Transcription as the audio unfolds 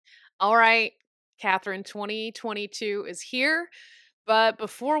All right, Catherine, 2022 is here. But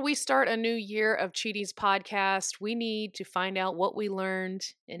before we start a new year of Cheaties podcast, we need to find out what we learned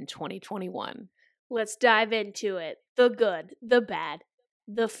in 2021. Let's dive into it. The good, the bad,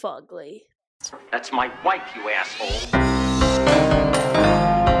 the fugly. That's my wife, you asshole.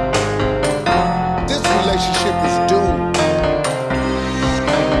 This relationship is doomed.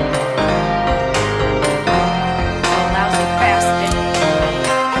 Lousy bastard.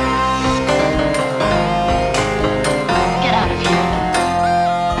 Get out of here.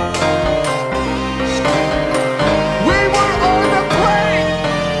 We were on the plane!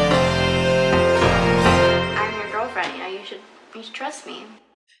 I'm your girlfriend. You should trust me.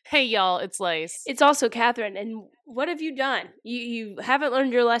 Hey, y'all, it's Lace. It's also Catherine, and what have you done? You haven't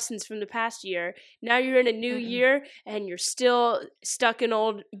learned your lessons from the past year. Now you're in a new year, and you're still stuck in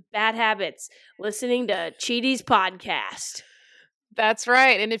old bad habits, listening to Cheaties podcast. That's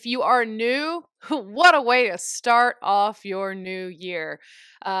right. And if you are new, what a way to start off your new year.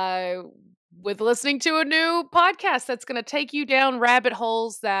 With listening to a new podcast that's going to take you down rabbit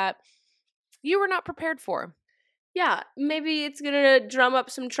holes that you were not prepared for. Yeah, maybe it's going to drum up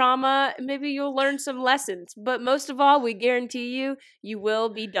some trauma. Maybe you'll learn some lessons. But most of all, we guarantee you will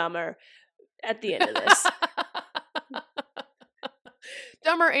be dumber at the end of this.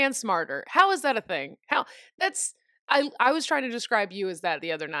 Dumber and smarter. How is that a thing? I was trying to describe you as that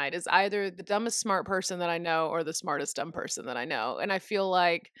the other night, as either the dumbest smart person that I know or the smartest dumb person that I know. And I feel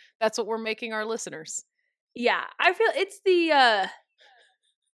like that's what we're making our listeners. Yeah, I feel it's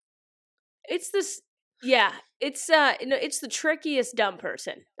the trickiest dumb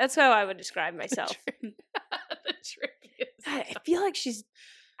person. That's how I would describe myself. The trickiest. I feel like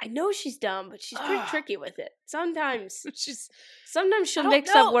I know she's dumb, but she's pretty tricky with it. Sometimes she'll mix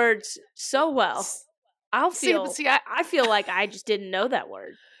up words so well. I feel like I just didn't know that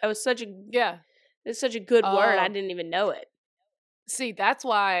word. It's such a good word. I didn't even know it. See, that's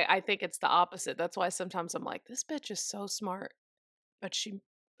why I think it's the opposite. That's why sometimes I'm like, this bitch is so smart, but she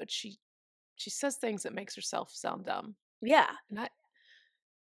says things that makes herself sound dumb. Yeah. And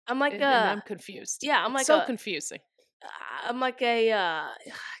and I'm confused. Yeah, I'm like so confusing. I'm like a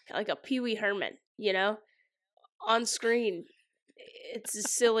Pee Wee Herman, on screen. It's a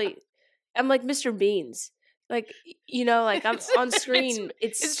silly. I'm like Mr. Beans, I'm on screen.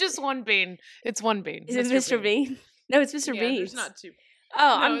 It's just one bean. It's one bean. Is it Mr. Bean? No, it's Mr. Beans. There's not two. Oh, No,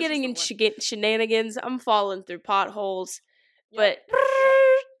 I'm it's getting in just shenanigans. I'm falling through potholes, but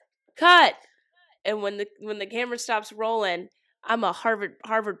cut. And when the camera stops rolling, I'm a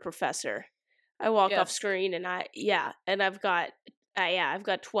Harvard professor. I walk off screen and I've got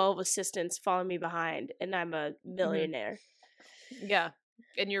 12 assistants following me behind, and I'm a millionaire. Yeah,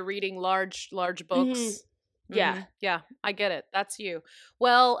 and you're reading large books. Mm-hmm. Yeah. Yeah, I get it. That's you.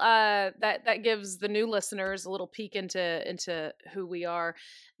 Well, that gives the new listeners a little peek into who we are.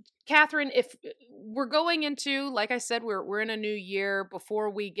 Catherine, if we're going into, like I said, we're in a new year. Before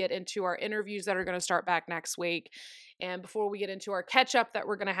we get into our interviews that are going to start back next week, and before we get into our catch up that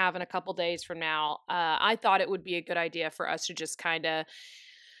we're going to have in a couple days from now, I thought it would be a good idea for us to just kind of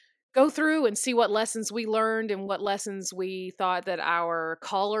go through and see what lessons we learned and what lessons we thought that our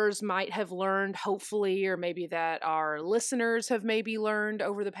callers might have learned, hopefully, or maybe that our listeners have maybe learned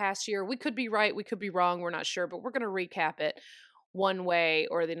over the past year. We could be right, we could be wrong, we're not sure, but we're going to recap it one way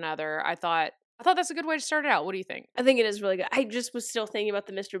or the other. I thought that's a good way to start it out. What do you think? I think it is really good. I just was still thinking about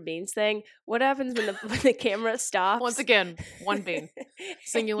the Mr. Beans thing. What happens when the camera stops? Once again, one bean.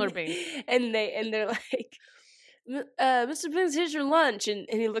 Singular bean. And they're like, Mr. Beans, here's your lunch. And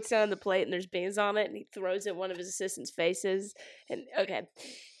he looks down at the plate and there's beans on it, and he throws it in one of his assistants' faces. And okay,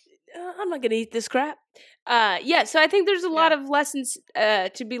 I'm not going to eat this crap. So I think there's a lot of lessons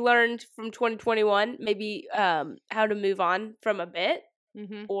to be learned from 2021. Maybe how to move on from a bit,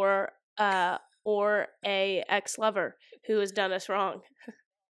 or a ex-lover who has done us wrong.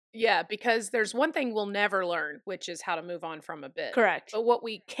 Yeah, because there's one thing we'll never learn, which is how to move on from a bit. Correct. But what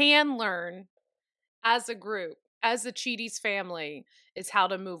we can learn as a group, as the Cheaties family, is how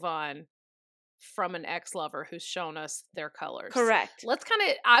to move on from an ex-lover who's shown us their colors. Correct.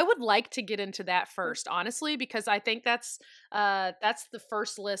 I would like to get into that first, honestly, because I think that's the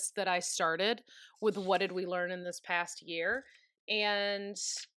first list that I started with. What did we learn in this past year? And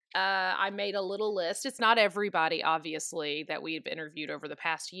I made a little list. It's not everybody, obviously, that we've interviewed over the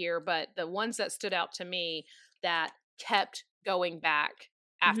past year, but the ones that stood out to me that kept going back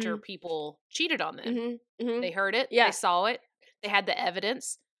after people cheated on them. They heard it. Yeah. They saw it. They had the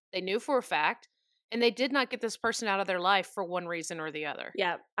evidence. They knew for a fact. And they did not get this person out of their life for one reason or the other.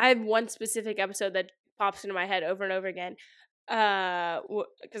 Yeah. I have one specific episode that pops into my head over and over again.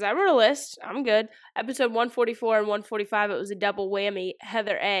 Because I wrote a list. I'm good. Episode 144 and 145, it was a double whammy.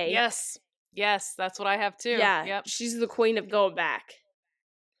 Heather A. Yes, that's what I have too. Yeah, Yep. she's the queen of going back.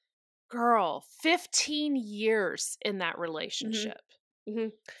 Girl, 15 years in that relationship. Mm-hmm.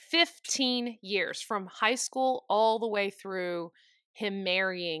 15 years from high school all the way through him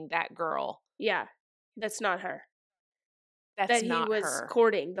marrying that girl. Yeah, that's not her. That's that not he was her.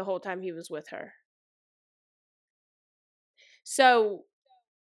 courting the whole time he was with her. So,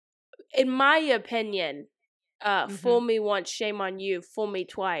 in my opinion, fool me once, shame on you. Fool me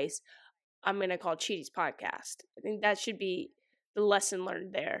twice, I'm going to call Cheaty's podcast. I think that should be the lesson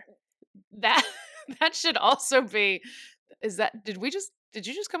learned there. That should also be. Did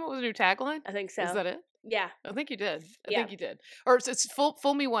you just come up with a new tagline? I think so. Is that it? Yeah. I think you did. I Yeah. think you did. Or it's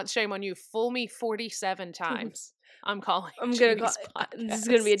fool me once, shame on you. Fool me 47 times. I'm calling. I'm going to Cheaty's call. This is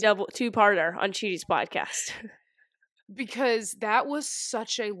going to be a two-parter on Cheaty's podcast. Because that was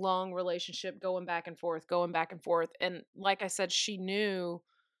such a long relationship, going back and forth. And like I said, she knew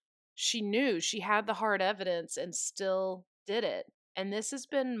she had the hard evidence and still did it. And this has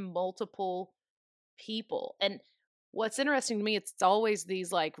been multiple people. And what's interesting to me, it's always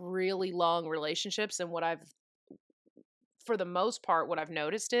these like really long relationships. And for the most part, what I've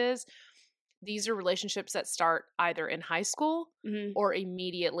noticed is these are relationships that start either in high school or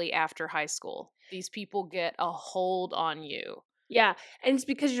immediately after high school. These people get a hold on you. Yeah, and it's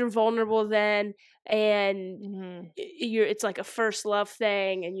because you're vulnerable then, and it's like a first love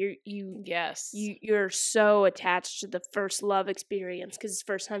thing, and you're so attached to the first love experience because it's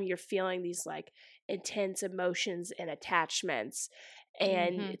the first time you're feeling these like intense emotions and attachments,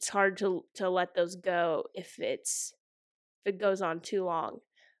 and it's hard to let those go if it goes on too long.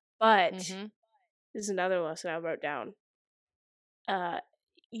 But this is another lesson I wrote down.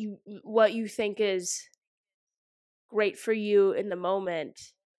 What you think is great for you in the moment,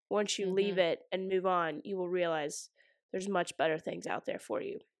 once you leave it and move on, you will realize there's much better things out there for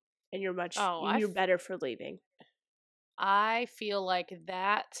you, and you're better for leaving. I feel like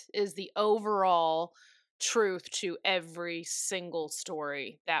that is the overall truth to every single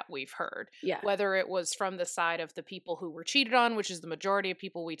story that we've heard. Yeah. Whether it was from the side of the people who were cheated on, which is the majority of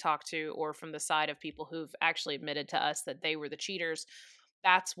people we talk to, or from the side of people who've actually admitted to us that they were the cheaters,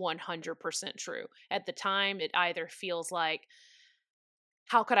 that's 100% true. At the time, it either feels like,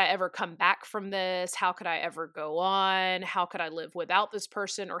 how could I ever come back from this? How could I ever go on? How could I live without this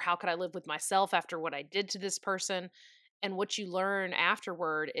person? Or how could I live with myself after what I did to this person? And what you learn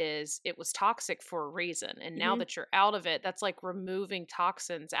afterward is it was toxic for a reason. And now that you're out of it, that's like removing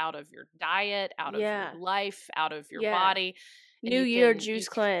toxins out of your diet, out of your life, out of your body. And New Year juice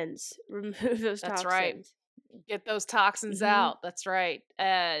cleanse. Remove those toxins. That's right. Get those toxins out. That's right.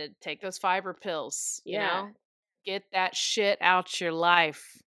 Take those fiber pills. You know? Get that shit out your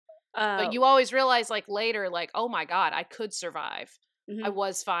life. But you always realize like later, like, oh my God, I could survive. I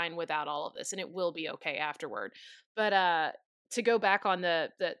was fine without all of this, and it will be okay afterward. But to go back on the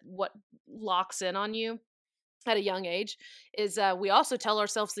what locks in on you at a young age is we also tell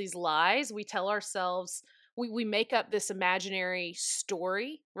ourselves these lies. We tell ourselves we make up this imaginary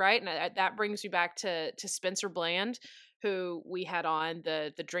story, right? And that brings me back to Spencer Bland, who we had on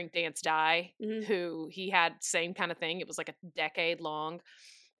the Drink Dance Die, who he had same kind of thing. It was like a decade long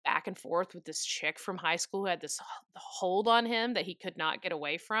back and forth with this chick from high school who had this hold on him that he could not get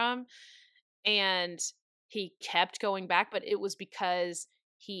away from. And he kept going back, but it was because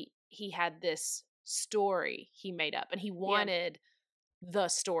he had this story he made up, and he wanted the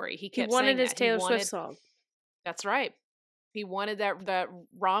story. He wanted his Taylor Swift song. That's right. He wanted that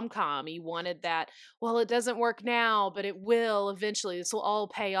rom-com. He wanted that, well, it doesn't work now, but it will eventually. This will all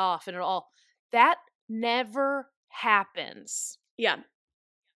pay off, and that never happens. Yeah.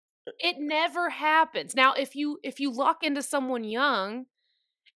 It never happens. Now, if you lock into someone young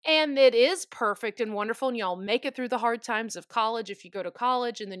and it is perfect and wonderful and y'all make it through the hard times of college, if you go to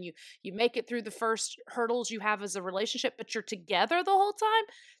college and then you make it through the first hurdles you have as a relationship, but you're together the whole time,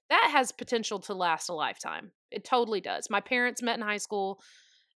 that has potential to last a lifetime. It totally does. My parents met in high school.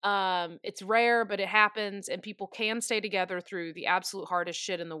 It's rare, but it happens, and people can stay together through the absolute hardest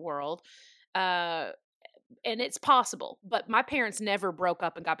shit in the world. And it's possible, but my parents never broke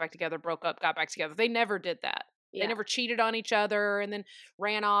up and got back together, broke up, got back together. They never did that. Yeah. They never cheated on each other and then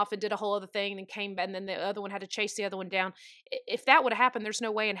ran off and did a whole other thing and then came back, and then the other one had to chase the other one down. If that would have happened, there's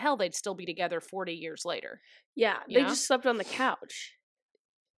no way in hell they'd still be together 40 years later. Yeah, they just slept on the couch.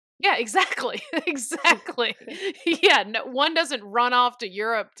 Yeah, exactly. Exactly. Yeah, no, one doesn't run off to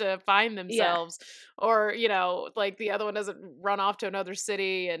Europe to find themselves or, like the other one doesn't run off to another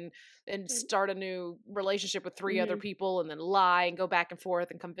city and start a new relationship with three other Mhm. people and then lie and go back and forth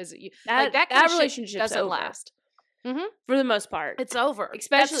and come visit you. That That kind that of shit relationship's doesn't over last. Mhm. for the most part. It's over.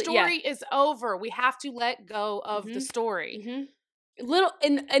 Especially- that yeah. story is over. We have to let go of the Mhm. story. Little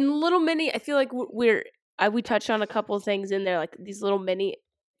and little mini. I feel like we touched on a couple of things in there, like these little mini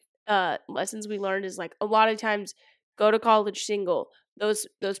lessons we learned is like a lot of times go to college single. Those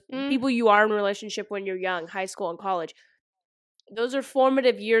Mm. people you are in a relationship when you're young, high school and college. Those are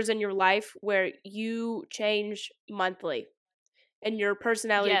formative years in your life where you change monthly. And your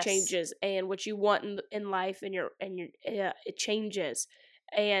personality Yes. changes, and what you want in life, and your it changes,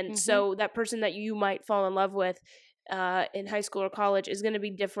 and Mhm. so that person that you might fall in love with, in high school or college is going to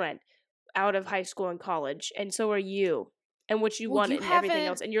be different out of high school and college, and so are you, and what you Well, want you and everything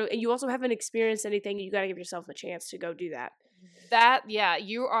else, haven't- and you also haven't experienced anything. You got to give yourself a chance to go do that.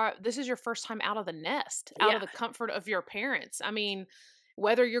 This is your first time out of the nest, out of Yeah. the comfort of your parents. I mean,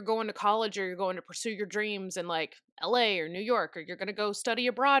 whether you're going to college or you're going to pursue your dreams in like LA or New York, or you're going to go study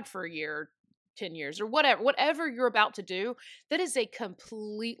abroad for a year, 10 years, or whatever you're about to do, that is a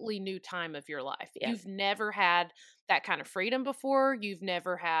completely new time of your life. Yeah. You've never had that kind of freedom before. You've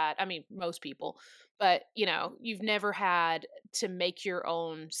never had, I mean, most people, but you've never had to make your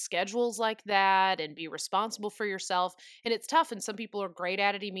own schedules like that and be responsible for yourself. And it's tough. And some people are great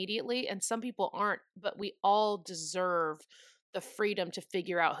at it immediately, and some people aren't. But we all deserve the freedom to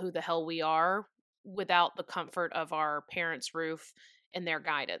figure out who the hell we are without the comfort of our parents' roof and their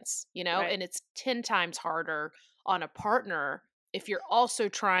guidance, Right. And it's 10 times harder on a partner if you're also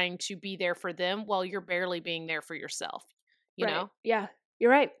trying to be there for them while you're barely being there for yourself. You Right. know, Yeah,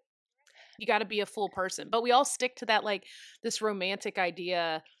 you're right. you got to be a full person. But we all stick to that, like this romantic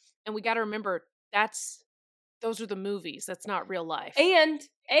idea. And we got to remember those are the movies. That's not real life. And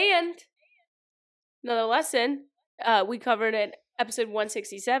another lesson we covered in episode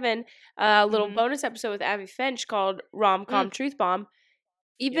 167, a little Mhm. bonus episode with Abby Finch called Rom-Com Truth Bomb.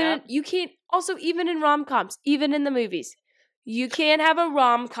 Yep. You can't, also even in rom-coms, even in the movies, you can't have a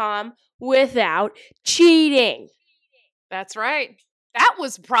rom-com without cheating. That's right.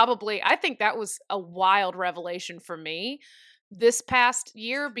 I think that was a wild revelation for me this past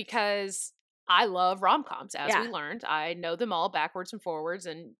year because I love rom-coms, as Yeah. we learned. I know them all backwards and forwards,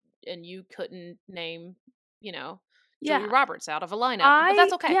 and you couldn't name, Julia Yeah. Roberts out of a lineup, but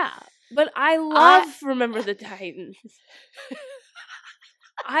that's okay. Yeah, but I love Remember the Titans.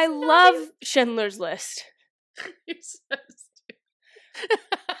 I love Schindler's List. You're so stupid.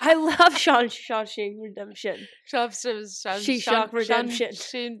 I love Shawshank Redemption. She-Shock Redemption.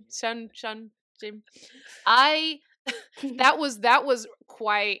 That was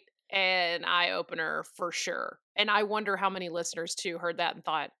quite an eye opener for sure. And I wonder how many listeners too heard that and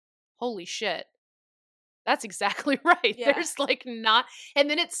thought, "Holy shit. That's exactly right." Yeah. There's like not, and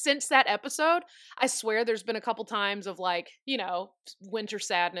then it's since that episode, I swear there's been a couple times of like, winter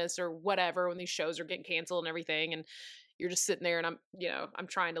sadness or whatever when these shows are getting canceled and everything. And you're just sitting there and I'm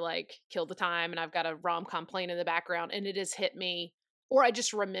trying to like kill the time and I've got a rom-com playing in the background and it has hit me. Or I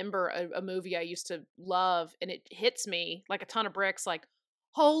just remember a movie I used to love and it hits me like a ton of bricks, like,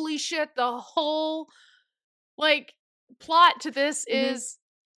 holy shit, the whole like plot to this is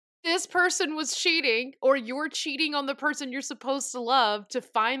this person was cheating or you're cheating on the person you're supposed to love to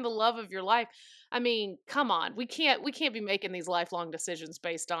find the love of your life. I mean, come on. We can't be making these lifelong decisions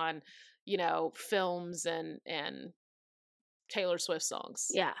based on, films and Taylor Swift songs.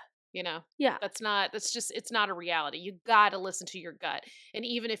 Yeah. Yeah. It's not a reality. You got to listen to your gut. And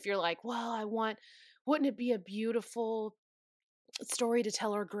even if you're like, well, wouldn't it be a beautiful story to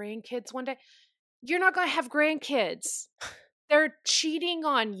tell our grandkids one day? You're not going to have grandkids. They're cheating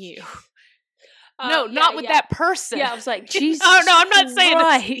on you. No, not with that person. Yeah, I was like, Jesus. Oh, no, I'm not saying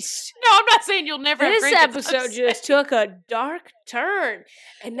that. Christ. No, I'm not saying you'll never have This grandkids. episode just took a dark turn.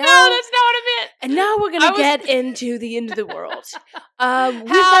 And now, No, that's not what I meant. and now we're I going was- to get into the end of the world. We've How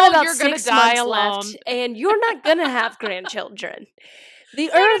got about you're gonna 6 die months alone. left, and you're not going to have grandchildren.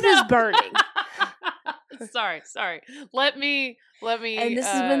 The earth is burning. Sorry. Let me. And this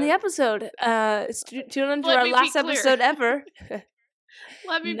has been the episode. Tune into let our me be last clear. episode ever.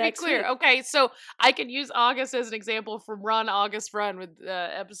 Let me be next clear. week. Okay, so I can use August as an example from Run August Run with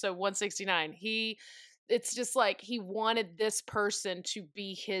episode 169. He it's just like he wanted this person to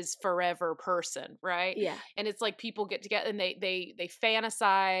be his forever person, right? Yeah. And it's like people get together and they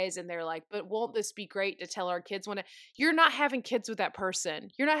fantasize and they're like, but won't this be great to tell our kids one day? You're not having kids with that person.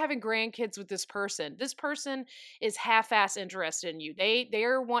 You're not having grandkids with this person. This person is half-ass interested in you.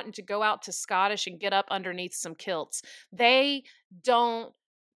 They're wanting to go out to Scottish and get up underneath some kilts. They don't.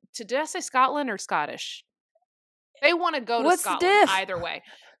 Did I say Scotland or Scottish? They want to go to What's the Scotland diff? either way.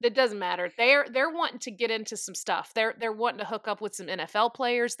 It doesn't matter. They're wanting to get into some stuff. They're wanting to hook up with some NFL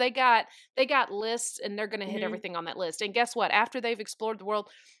players. They got lists and they're going to hit Mhm. everything on that list. And guess what? After they've explored the world,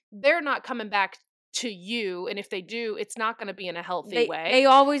 they're not coming back to you. And if they do, it's not going to be in a healthy way. They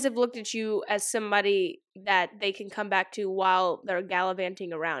always have looked at you as somebody that they can come back to while they're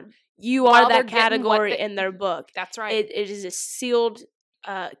gallivanting around. You While are they're that getting what category they- in their book. That's right. It is a sealed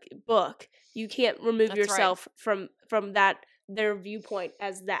book. You can't remove That's right. yourself from that their viewpoint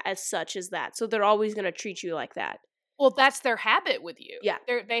as such as that. So they're always going to treat you like that. Well, that's their habit with you. Yeah.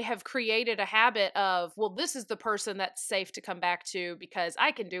 They have created a habit of, well, this is the person that's safe to come back to because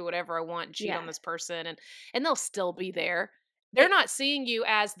I can do whatever I want and cheat Yeah. on this person and they'll still be there. They're not seeing you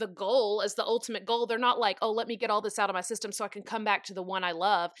as the goal, as the ultimate goal. They're not like, oh, let me get all this out of my system so I can come back to the one I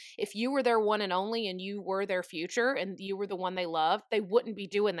love. If you were their one and only and you were their future and you were the one they loved, they wouldn't be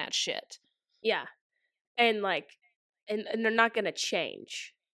doing that shit. Yeah. And like and they're not going to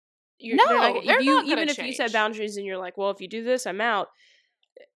change. No, they're not even gonna if you set change. boundaries and you're like, well, if you do this, I'm out.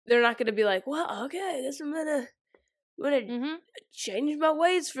 They're not going to be like, well, okay, I guess I'm gonna Mm-hmm. change my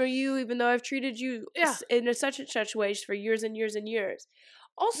ways for you, even though I've treated you Yeah. in a such and such ways for years and years and years.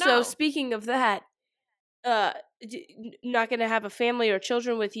 Also, No. speaking of that, not going to have a family or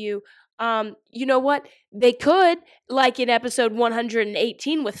children with you. You know what? They could, like in episode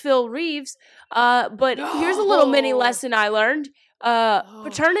 118 with Phil Reeves. But here's a little mini Oh. lesson I learned.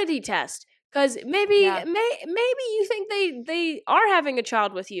 Paternity test. Because maybe Yeah. maybe you think they are having a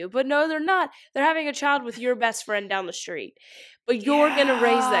child with you, but no, they're not. They're having a child with your best friend down the street. But you're gonna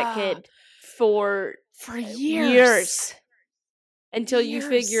raise that Yeah. kid for years. until you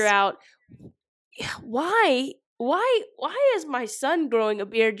figure Years. out why is my son growing a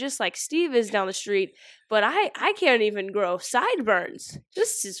beard just like Steve is down the street, but I can't even grow sideburns.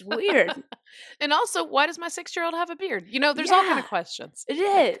 This is weird. And also, why does my 6-year-old have a beard? You know, there's all kind Yeah. of questions. It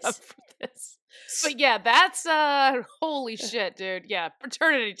that come is. from this. But yeah, that's holy shit, dude. Yeah,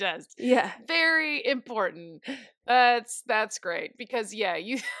 paternity test. Yeah. Very important. That's great because yeah,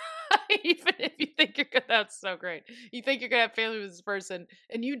 you even if you think you're gonna, that's so great. You think you're gonna have family with this person,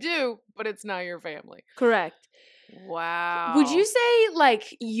 and you do, but it's not your family. Correct. Wow. Would you say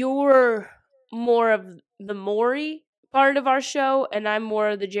like you're more of the Maury part of our show and I'm more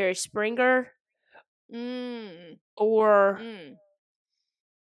of the Jerry Springer? Mm, Or mm.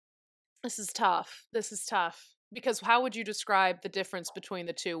 This is tough. Because how would you describe the difference between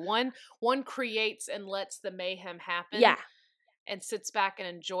the two? One creates and lets the mayhem happen. yeah. And sits back and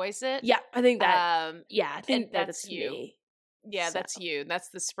enjoys it. Yeah, I think that And that's that's you. me. Yeah, So. that's you. That's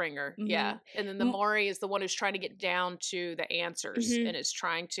the Springer. Mhm. Yeah. And then the M- Maury is the one who's trying to get down to the answers Mhm. and is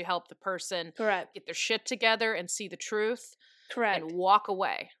trying to help the person Correct. get their shit together and see the truth Correct. and walk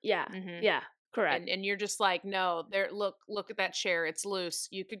away. Yeah. Mhm. Yeah. Correct. And you're just like, no, there. Look at that chair. It's loose.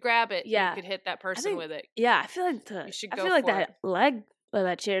 You could grab it. Yeah. You could hit that person think- with it. Yeah, I feel like You should I go feel like for that leg of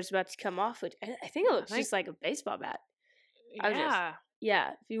that chair is about to come off. Which I think it looks I think- just like a baseball bat. I was just- Yeah.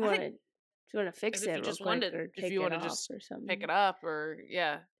 Yeah, if you I want think- to fix if it, you real just quick, wanted- or if take you it wanna off just or something. Pick it up or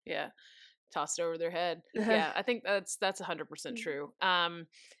yeah. Toss it over their head. Yeah, I think that's 100% true. I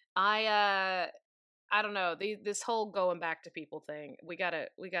don't know. This whole going back to people thing. We gotta.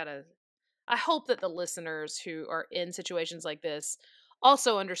 I hope that the listeners who are in situations like this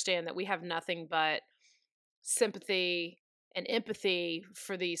also understand that we have nothing but sympathy and empathy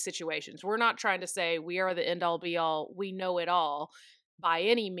for these situations. We're not trying to say we are the end all be all. We know it all by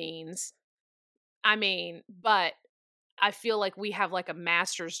any means. I mean, but I feel like we have like a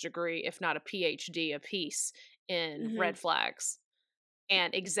master's degree, if not a PhD apiece in Mhm. red flags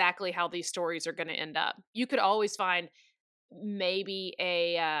and exactly how these stories are going to end up. You could always find maybe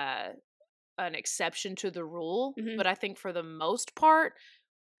an exception to the rule, Mhm. but I think for the most part,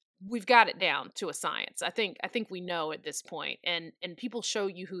 we've got it down to a science. I think we know at this point, and people show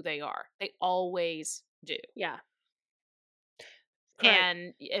you who they are. They always do. Yeah. Correct.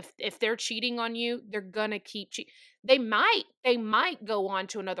 And if they're cheating on you, they're gonna keep cheating. They might go on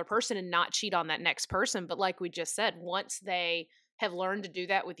to another person and not cheat on that next person. But like we just said, once they have learned to do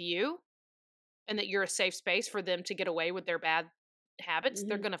that with you, and that you're a safe space for them to get away with their bad habits,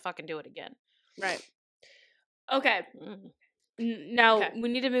 they're Mhm. gonna fucking do it again. Right. Okay. Mm. Now Okay. we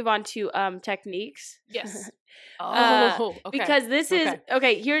need to move on to techniques. Yes. Uh, Oh, okay. Because this is Okay.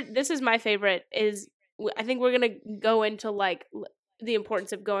 okay. Here, this is my favorite. I think we're gonna go into like the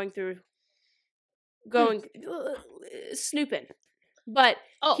importance of going snooping. But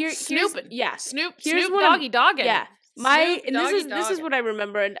Oh, here's snooping. yeah. Snoop Here's Snoop what I'm- doggy dogging. Yeah, Snoop and this doggy is dogging. what I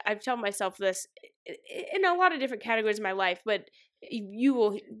remember, and I've told myself this in a lot of different categories of my life, but you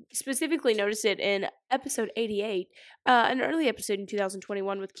will specifically notice it in episode 88, an early episode in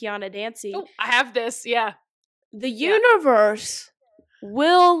 2021 with Kiana Dancy. Oh, I have this. Yeah. The Yeah. universe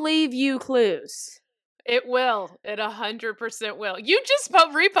will leave you clues. It will. It 100% will. You just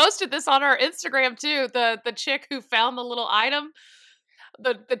reposted this on our Instagram too. The chick who found the little item,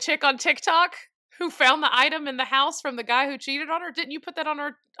 the chick on TikTok who found the item in the house from the guy who cheated on her. Didn't you put that on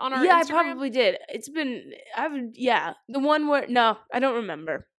our Yeah, Instagram? I probably did. It's been the one where no, I don't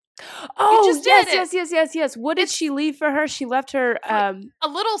remember. Oh, just did it. yes. What did she leave for her? She left her a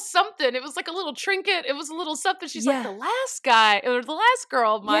little something. It was like a little trinket. It was a little something. She's like, Yeah. the last guy or the last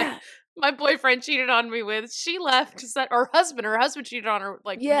girl yeah. my boyfriend cheated on me with. She left her husband cheated on her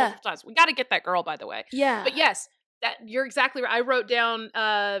like Yeah. multiple times. We got to get that girl, by the way. Yeah. But yes, that you're exactly right. I wrote down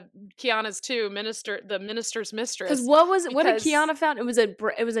Kiana's too, the minister's mistress. Because what did because- Kiana found?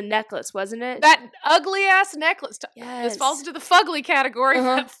 It was a necklace, wasn't it? That ugly ass necklace. Yes. This falls into the fugly category.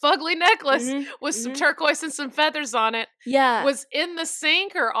 Uh-huh. That fugly necklace Mhm, with some mhm. turquoise and some feathers on it Yeah. was in the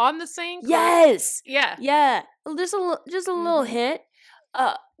sink or on the sink. or- Yes. Yeah. Yeah. Just a little Mhm. hint.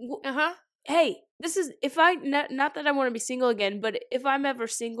 Uh-huh. Hey, this is if I not that I want to be single again, but if I'm ever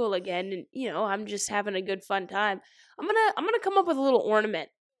single again and I'm just having a good fun time, I'm gonna come up with a little ornament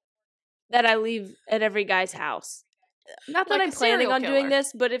that I leave at every guy's house. Not that Like I'm a planning serial on doing killer.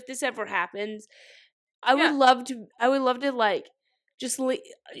 this, but if this ever happens, I would Yeah. love to like just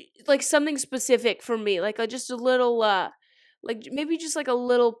like something specific for me, like just a little like maybe just like a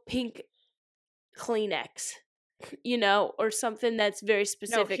little pink Kleenex, or something that's very No,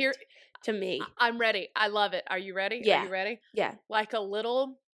 specific here to me. I'm ready. I love it. Are you ready? Yeah. Are you ready? Yeah. Like a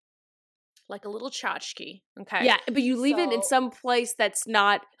little tchotchke. Okay. Yeah, but you leave it in So- some place that's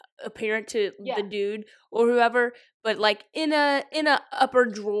not apparent to Yeah. the dude or whoever, but like in a upper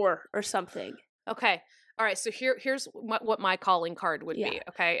drawer or something. Okay. All right. So here's what my calling card would Yeah. be.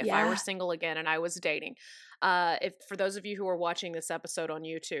 Okay. If I Yeah. were single again and I was dating, if for those of you who are watching this episode on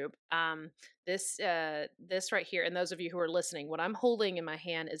YouTube, this right here, and those of you who are listening, what I'm holding in my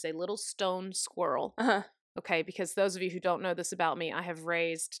hand is a little stone squirrel. Uh-huh. Okay, because those of you who don't know this about me, I have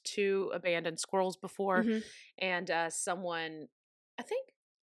raised 2 abandoned squirrels before, Mhm. and someone, I think,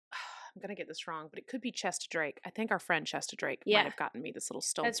 I'm gonna get this wrong, but it could be Chester Drake. I think our friend Chester Drake Yeah. might have gotten me this little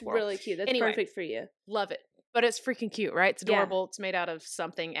stone That's squirrel. really cute. That's Anyway. perfect for you. Love it, but it's freaking cute, right? It's Yeah. adorable. It's made out of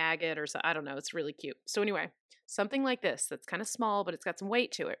something agate or I don't know. It's really cute. So anyway, something like this that's kind of small, but it's got some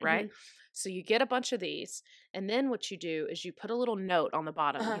weight to it, right? Mm-hmm. So you get a bunch of these, and then what you do is you put a little note on the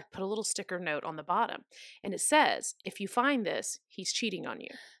bottom. Uh-huh. You put a little sticker note on the bottom, and it says, "If you find this, he's cheating on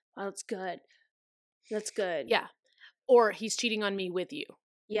you." Oh, that's good. That's good. Yeah, or he's cheating on me with you.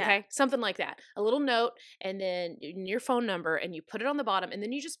 Yeah. Okay, something like that. A little note, and then your phone number, and you put it on the bottom, and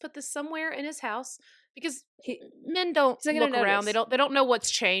then you just put this somewhere in his house because men don't He's not gonna look around. notice. They don't know what's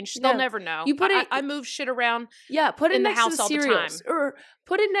changed. No. They'll never know. You put it- I move shit around. Yeah, put it in the next house to all the cereals, time. or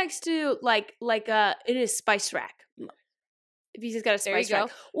put it next to like in his spice rack. If he's got a There you spice rack,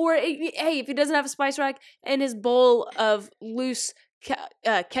 go. or hey, if he doesn't have a spice rack, and his bowl of loose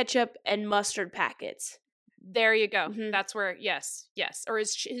ketchup and mustard packets. There you go. Mhm. That's where yes, or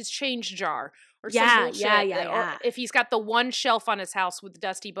his change jar or Yeah, some bullshit. yeah, yeah, Or yeah. if he's got the one shelf on his house with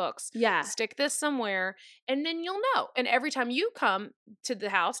dusty books. Yeah, Stick this somewhere, and then you'll know. And every time you come to the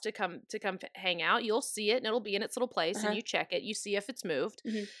house to come hang out, you'll see it, and it'll be in its little place. Uh-huh. And you check it, you see if it's moved,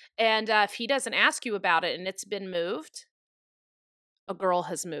 Mhm. and if he doesn't ask you about it and it's been moved, a girl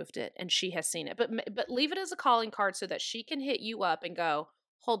has moved it and she has seen it. But leave it as a calling card so that she can hit you up and go,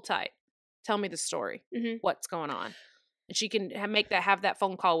 "Hold tight, tell me the story. Mhm. What's going on?" And she can have that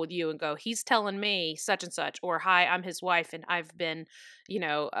phone call with you and go, "He's telling me such and such," or "Hi, I'm his wife and I've been,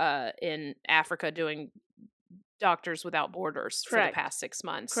 in Africa doing Doctors Without Borders for the Correct. past 6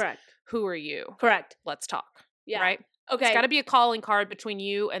 months. correct, Who are you? correct. Let's talk." Yeah, Right? Okay, It's got to be a calling card between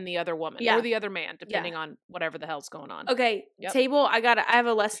you and the other woman Yeah. or the other man, depending on whatever the hell's going on. okay. Yep. Table. I have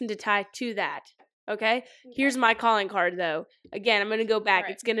a lesson to tie to that. Okay, here's my calling card though. Again, I'm gonna go back.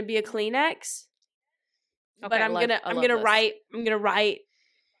 Alright. It's gonna be a Kleenex. But Okay, I'm I love gonna this. write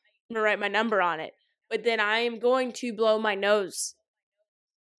my number on it. But then I am going to blow my nose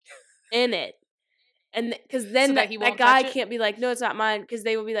in it, and because then So that that, he that won't guy touch it? can't be like, no, it's not mine, because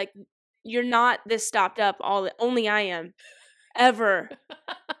they will be like, you're not this stopped up. Only I am. ever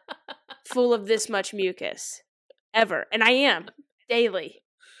full of this much mucus. Ever. And I am. Daily.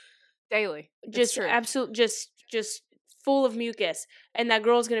 Daily. It's Just true. absolute just full of mucus. And that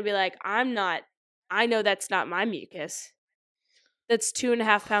girl's gonna be like, I know that's not my mucus. That's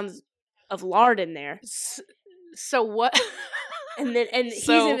 2.5 pounds of lard in there. So what? And he's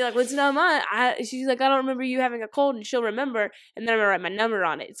So- gonna be like, well, it's not mine. She's like, I don't remember you having a cold, and she'll remember, and then I'm gonna write my number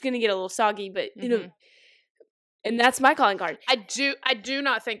on it. It's gonna get a little soggy, but you know, and that's my calling card. I do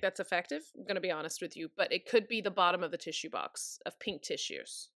not think that's effective. I'm going to be honest with you, but it could be the bottom of the tissue box of pink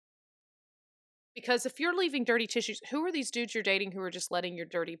tissues. Because if you're leaving dirty tissues, who are these dudes you're dating who are just letting your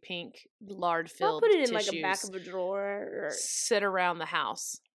dirty pink lard I'll filled put it in tissues like a back of a drawer, or sit around the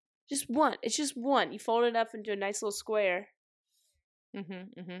house? just one. It's just one. You fold it up into a nice little square.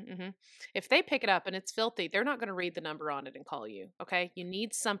 If they pick it up and it's filthy, they're not going to read the number on it and call you. Okay, you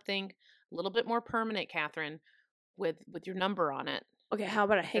need something a little bit more permanent, Catherine, with your number on it. Okay, how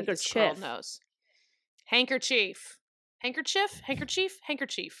about a That this girl handkerchief? knows. Handkerchief. Handkerchief. Handkerchief.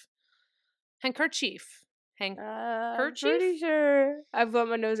 Handkerchief. Handkerchief. I'm Kerchief? pretty sure I've put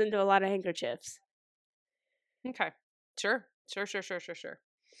my nose into a lot of handkerchiefs. Okay. Sure.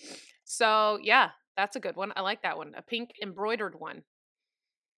 So yeah, that's a good one. I like that one. A pink embroidered one.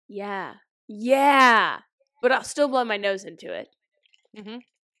 Yeah. But I'll still blow my nose into it.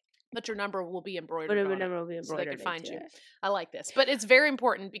 But your number will be embroidered But on my it, number will be so they embroidered can find into you. it. I like this. But it's very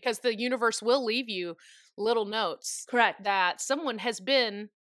important because the universe will leave you little notes Correct. that someone has been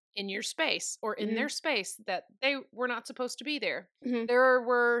in your space or in their space that they were not supposed to be there. Mhm. There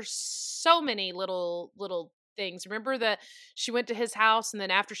were so many little things. Remember that she went to his house, and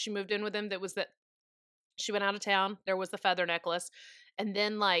then after she moved in with him, that she went out of town. There was the feather necklace. And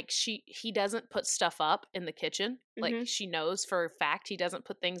then like he doesn't put stuff up in the kitchen. Like she knows for a fact he doesn't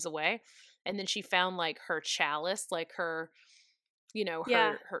put things away. And then she found like her chalice, like her, you know,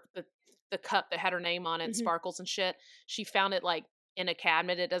 Yeah. her the cup that had her name on it, sparkles and shit. She found it like in a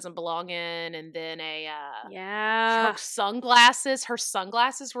cabinet it doesn't belong in, and then Yeah. her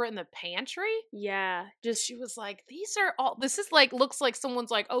sunglasses were in the pantry. Yeah. Just She was like, this is like looks like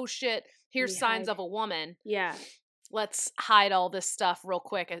someone's like, oh shit, here's me signs hide. of a woman. yeah. Let's hide all this stuff real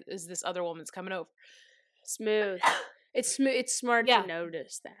quick as this other woman's coming over. Smooth. It's smooth. It's smart Yeah. to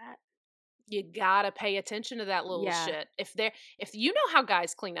notice that. You gotta pay attention to that little Yeah. shit. If you know how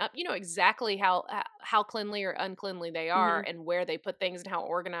guys clean up, you know exactly how cleanly or uncleanly they are, and where they put things and how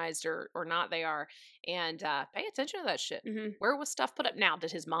organized or not they are. And pay attention to that shit. Where was stuff put up? Now,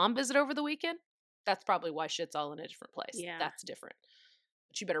 did his mom visit over the weekend? That's probably why shit's all in a different place. Yeah. That's different.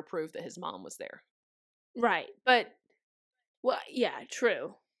 But you better prove that his mom was there. Right. But well, yeah,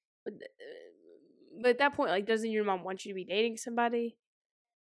 true. But at that point, like, doesn't your mom want you to be dating somebody?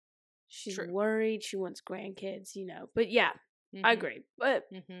 She's True. worried. She wants grandkids, you know. But yeah, I agree. But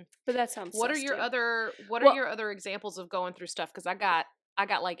that sounds. What are sus your too. other What Well- are your other examples of going through stuff? Because I got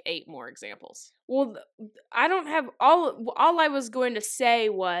like 8 more examples. Well, I don't have all I was going to say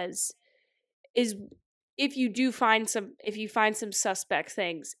is if you find some suspect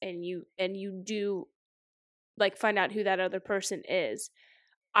things and you do like find out who that other person is,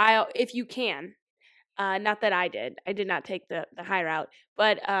 if you can, not that I did not take the high route,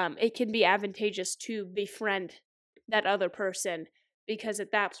 but it can be advantageous to befriend that other person, because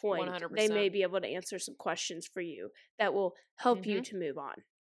at that point 100%. they may be able to answer some questions for you that will help you to move on.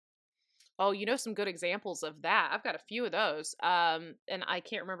 Oh, you know some good examples of that. I've got a few of those. And I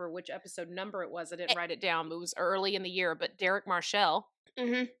can't remember which episode number it was. I didn't write it down. But it was early in the year. But Derek Marshall,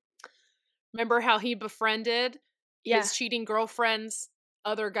 remember how he befriended his cheating girlfriend's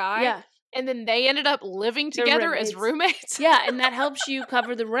other guy? Yeah. And then they ended up living They're together as roommates. Yeah, and that helps you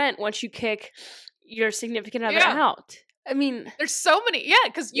cover the rent once you kick your significant other Yeah. out. I mean, There's so many. Yeah,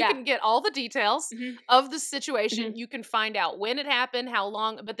 because you Yeah. can get all the details Mhm. of the situation. You can find out when it happened, how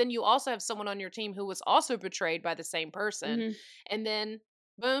long. But then you also have someone on your team who was also betrayed by the same person. And then,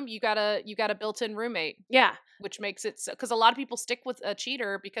 boom, you got a built-in roommate, yeah, which makes it so. Because a lot of people stick with a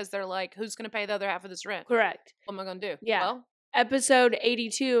cheater because they're like, who's going to pay the other half of this rent? correct. What am I going to do? Yeah. Well, Episode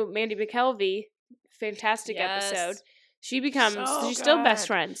 82, Mandy McKelvey, fantastic Yes. episode. She's still best good.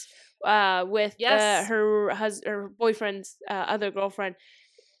 friends with Yes. her boyfriend's other girlfriend.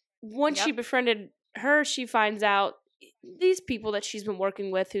 Once she Yep. befriended her, she finds out these people that she's been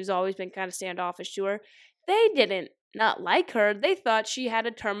working with, who's always been kind of standoffish to her, they didn't not like her. They thought she had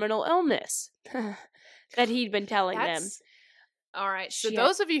a terminal illness that he'd been telling them. that's all right. So She-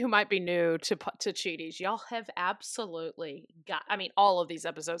 those of you who might be new to Cheaties, y'all have absolutely got. I mean, all of these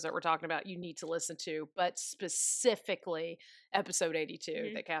episodes that we're talking about, you need to listen to, but specifically episode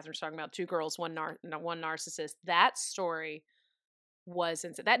 82 that Catherine's talking about, 2 girls, one narcissist. That story was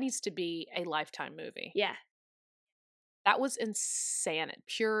insane. That needs to be a Lifetime movie. Yeah. That was insanity,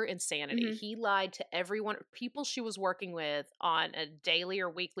 pure insanity. Mhm. He lied to everyone, people she was working with on a daily or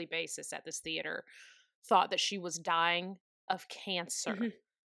weekly basis at this theater, thought that she was dying of cancer. Mhm.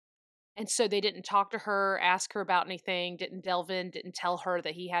 And so they didn't talk to her, ask her about anything, didn't delve in, didn't tell her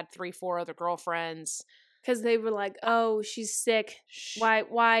that he had 3-4 other girlfriends. Because they were like, "Oh, she's sick.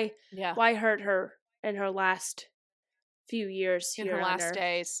 Why Yeah. why hurt her in her last few years In here her on last Earth?"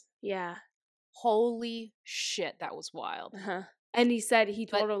 days. Yeah. Holy shit, that was wild. Uh-huh. And he said he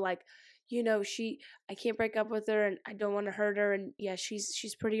But- told her like, I can't break up with her and I don't want to hurt her, and yeah,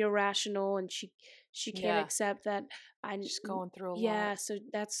 she's pretty irrational and she can't Yeah. accept that I'm Just going through a yeah, lot. so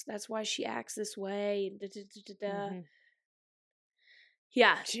that's why she acts this way. And Mhm.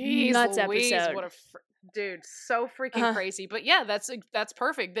 Yeah, Jeez nuts Louise, episode. what a dude, so freaking Uh-huh. crazy. But yeah, that's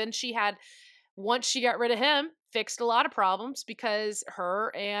perfect. Then she had, once she got rid of him, fixed a lot of problems because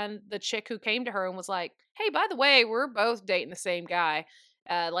her and the chick who came to her and was like, "Hey, by the way, we're both dating the same guy."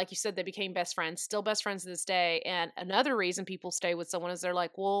 Like you said, they became best friends, still best friends to this day. And another reason people stay with someone is they're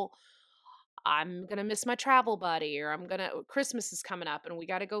like, "Well, I'm gonna miss my travel buddy, or Christmas is coming up and we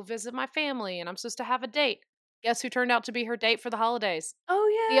got to go visit my family, and I'm supposed to have a date." Guess who turned out to be her date for the holidays?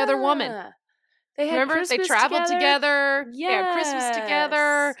 Oh yeah, The other woman. They had Remember, they Christmas traveled together. Yeah, Christmas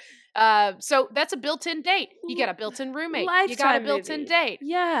together. Yes. So that's a built-in date. You got a built-in roommate. You got a Lifetime built-in movie. date.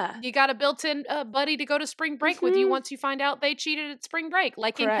 Yeah. You got a built-in buddy to go to spring break with you Mhm. once you find out they cheated at spring break,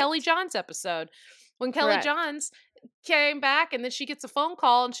 like in Correct. Kelly John's episode. When Kelly Correct. Johns came back and then she gets a phone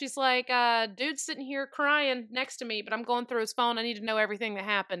call and she's like, dude's sitting here crying next to me, but I'm going through his phone. I need to know everything that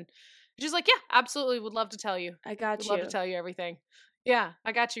happened. She's like, yeah, absolutely, would love to tell you. I got Would you. love to tell you everything. Yeah,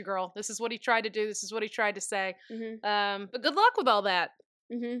 I got you, girl. This is what he tried to do. This is what he tried to say. Mhm. But good luck with all that.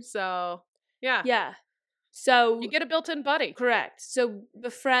 Mhm. So, yeah. Yeah. So You get a built-in buddy. correct. So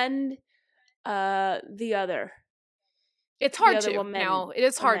befriend the other. It's hard other to. woman- Now, it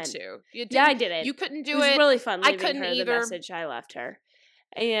is hard woman. to. Yeah, I did it. You couldn't It do was it. really fun I leaving couldn't her either. the message I left her.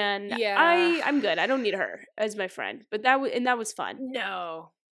 And Yeah. I'm good. I don't need her as my friend. But that was fun.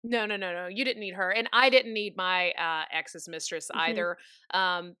 No. You didn't need her. And I didn't need my ex's mistress either.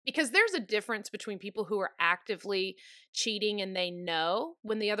 Because there's a difference between people who are actively cheating and they know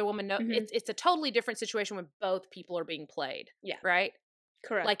when the other woman knows. Mhm. It's a totally different situation when both people are being played. Yeah. Right?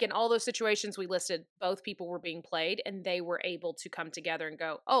 Correct. Like in all those situations we listed, both people were being played and they were able to come together and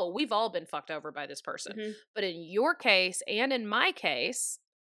go, oh, we've all been fucked over by this person. Mhm. But in your case and in my case,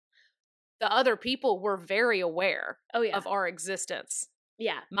 the other people were very aware Oh yeah. of our existence.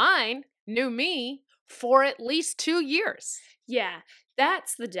 Yeah. Mine knew me for at least 2 years Yeah.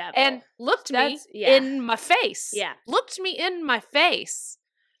 That's the devil. and looked me That's- yeah. in my face. Yeah. Looked me in my face.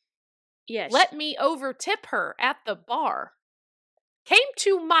 yeah. Let me over tip her at the bar. Came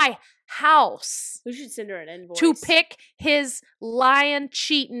to my house we should send her an invoice. to pick his lying,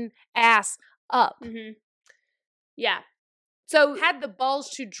 cheating ass up. Mhm. Yeah. So Had the balls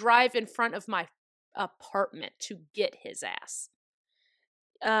to drive in front of my apartment to get his ass.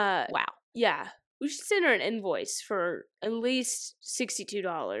 Wow. yeah. We should send her an invoice for at least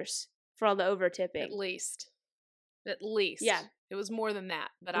 $62 for all the over tipping. At least. Yeah. It was more than that,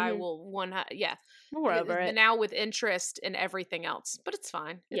 but I Mhm. will yeah. We're over it. Now with interest and everything else, but it's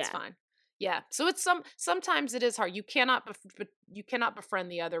fine. It's Yeah. fine. Yeah. So it's sometimes it is hard. You cannot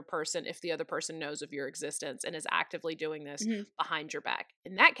befriend the other person if the other person knows of your existence and is actively doing this Mhm. behind your back.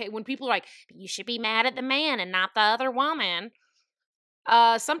 In that case, when people are like, "You should be mad at the man and not the other woman,"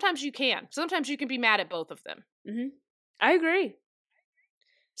 sometimes you can. Sometimes you can be mad at both of them. Mhm. I agree.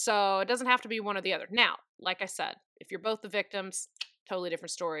 So it doesn't have to be one or the other. Now, like I said, if you're both the victims, totally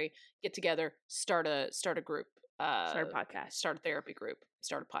different story. Get together, start a group, Start a podcast. start a therapy group,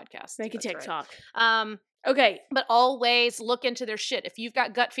 start a podcast, Make a That's right. TikTok. Okay. But always look into their shit. If you've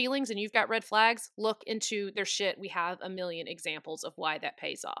got gut feelings and you've got red flags, look into their shit. We have a million examples of why that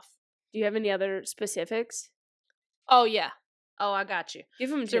pays off. Do you have any other specifics? Oh yeah. Oh, I got you.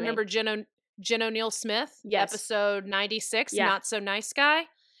 Give them So to remember me. Jen O'Neill Smith, Yes. episode 96, Yeah. Not So Nice Guy.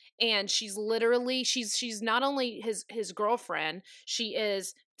 And she's literally she's not only his girlfriend, she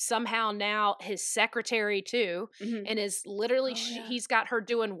is somehow now his secretary too, Mhm. and is literally Oh, yeah. he's got her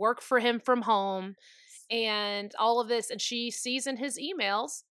doing work for him from home and all of this, and she sees in his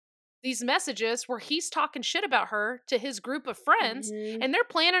emails these messages where he's talking shit about her to his group of friends, Mhm. and they're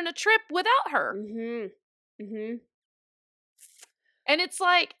planning a trip without her. Mhm. Mhm. And it's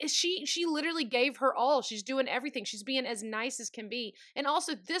like she literally gave her all. She's doing everything. She's being as nice as can be. And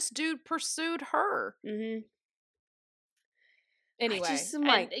also this dude pursued her. Mhm. Anyway. just am and,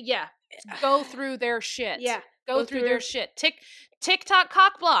 like- yeah. Go through their shit. Yeah. Go through their shit. TikTok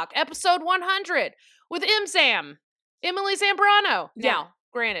Cockblock, episode 100 with Emily Zambrano. Yeah. Now,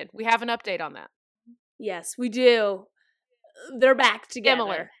 granted, we have an update on that. Yes, we do. They're back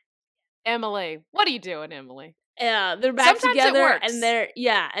together. Emily, what are you doing, Emily? Yeah, they're back Sometimes it together, works.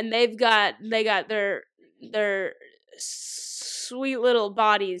 and they got their sweet little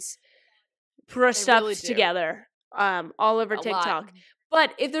bodies pressed up really do. together, all over A lot. TikTok.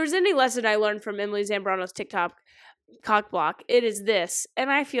 But if there's any lesson I learned from Emily Zambrano's TikTok cockblock, it is this,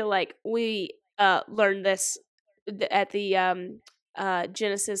 and I feel like we learned this at the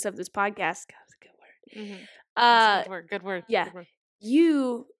genesis of this podcast. That's a good word. Mhm. That's a good word. yeah. Good word.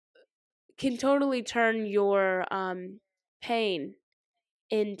 You can totally turn your pain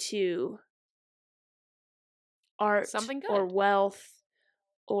into art Something good. or wealth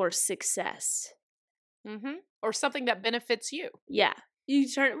or success. Mm-hmm. Or something that benefits you. Yeah. We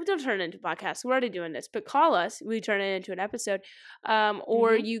don't turn it into podcasts. We're already doing this, but call us. We turn it into an episode.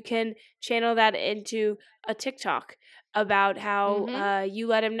 Or you can channel that into a TikTok about how you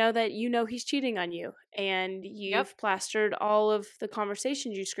let him know that you know he's cheating on you, and you've plastered all of the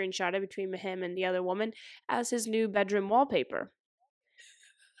conversations you screenshotted between him and the other woman as his new bedroom wallpaper.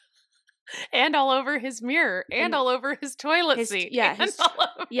 And all over his mirror. And all over his toilet seat. Yeah.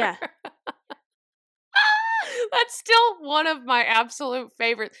 That's still one of my absolute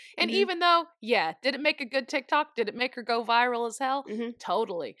favorites. And Mhm. even though, did it make a good TikTok? Did it make her go viral as hell? Mhm.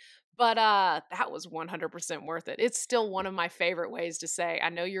 Totally. But that was 100% worth it. It's still one of my favorite ways to say, I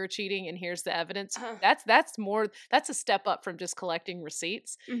know you're cheating and here's the evidence. That's a step up from just collecting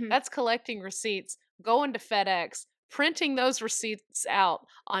receipts. Mhm. That's collecting receipts, going to FedEx, printing those receipts out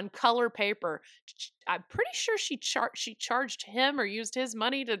on color paper. I'm pretty sure she charged him or used his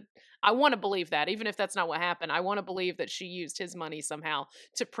money to. I want to believe that, even if that's not what happened. I want to believe that she used his money somehow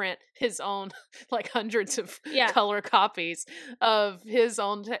to print his own, like hundreds of color copies of his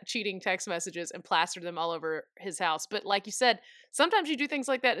own cheating text messages and plastered them all over his house. But like you said, sometimes you do things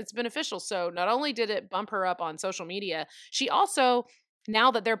like that, it's beneficial. So not only did it bump her up on social media, she also, now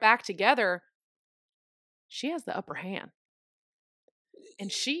that they're back together, she has the upper hand.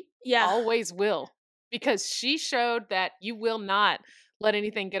 And she always will. Because she showed that you will not let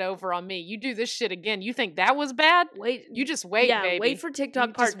anything get over on me. You do this shit again. You think that was bad? You just wait, baby. Wait for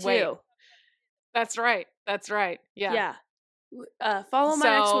TikTok part 2. Wait. That's right. Yeah. Follow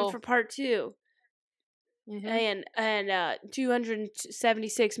my next one for part 2. Mhm. And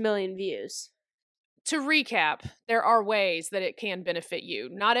 276 million views. To recap, there are ways that it can benefit you.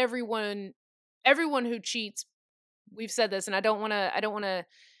 Not everyone who cheats, we've said this, and I don't want to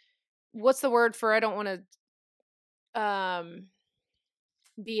what's the word for I don't want to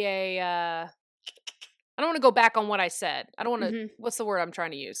be a I don't want to go back on what I said. I don't want to what's the word I'm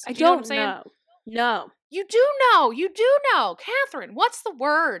trying to use? I Do you know what I'm don't saying? know. No. You do know. Catherine, what's the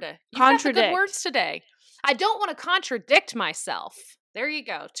word? You've got the good words today. I don't want to contradict myself. There you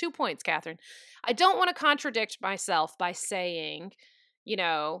go. 2 points, Catherine. I don't want to contradict myself by saying,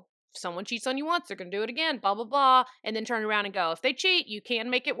 if someone cheats on you once, they're going to do it again, blah, blah, blah, and then turn around and go, if they cheat, you can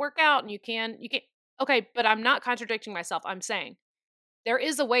make it work out, and you can. Okay, but I'm not contradicting myself. I'm saying there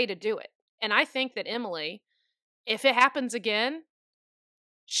is a way to do it. And I think that Emily, if it happens again,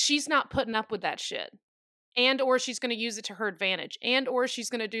 she's not putting up with that shit. And or she's going to use it to her advantage. And or she's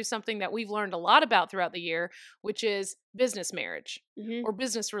going to do something that we've learned a lot about throughout the year, which is business marriage or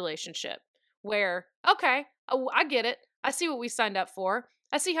business relationship. Where, okay, I get it. I see what we signed up for.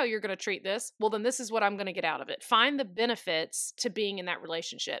 I see how you're going to treat this. Well, then this is what I'm going to get out of it. Find the benefits to being in that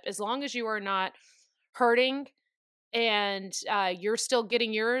relationship. As long as you are not hurting and you're still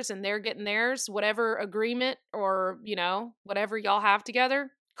getting yours and they're getting theirs, whatever agreement or, whatever y'all have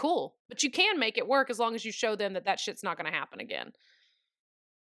together, cool. But you can make it work as long as you show them that shit's not going to happen again.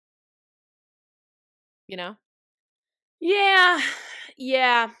 Yeah.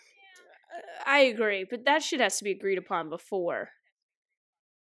 I agree, but that shit has to be agreed upon before.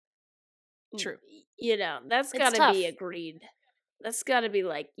 True. That's got to be agreed. That's got to be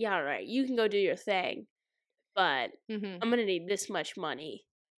like, yeah, all right, you can go do your thing, but I'm going to need this much money.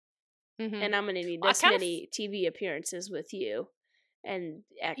 And I'm going to need this many TV appearances with you and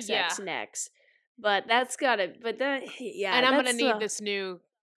XX next. But that's got to, And I'm going to need this new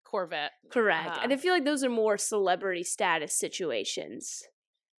Corvette. Correct. And I feel like those are more celebrity status situations.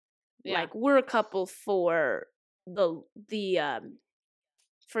 Yeah. Like we're a couple for the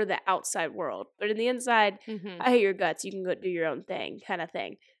outside world, but in the inside, I hate your guts. You can go do your own thing, kind of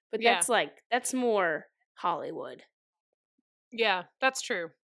thing. But that's more Hollywood. Yeah, that's true.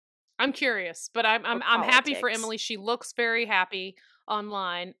 I'm curious, but I'm happy for Emily. She looks very happy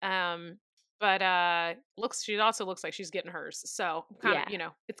online. but she also looks like she's getting hers. So kind of, Yeah.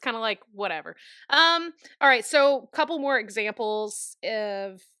 it's kind of like whatever. All right, so a couple more examples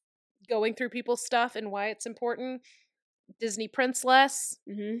of going through people's stuff and why it's important. Disney Princess,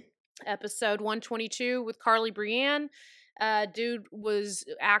 Mm-hmm. episode 122 with Carly Brienne. Dude was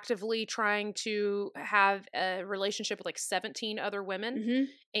actively trying to have a relationship with like 17 other women,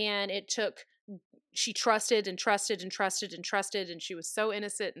 Mm-hmm. and she trusted and trusted and trusted and trusted, and she was so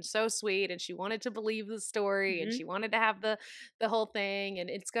innocent and so sweet, and she wanted to believe the story, and Mhm. she wanted to have the whole thing, and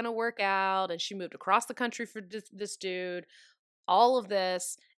it's gonna work out, and she moved across the country for this dude, all of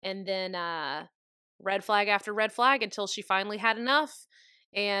this, and then red flag after red flag until she finally had enough,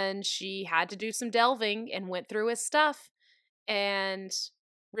 and she had to do some delving and went through his stuff and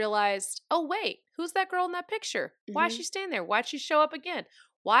realized, oh wait, who's that girl in that picture? Why is Mhm. she staying there? Why'd she show up again?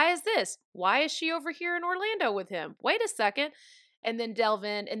 Why is this? Why is she over here in Orlando with him? Wait a second. And then delve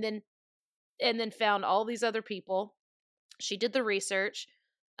in and then found all these other people. She did the research,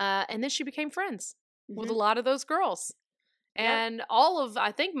 and then she became friends with a Mhm. lot of those girls. Yep. And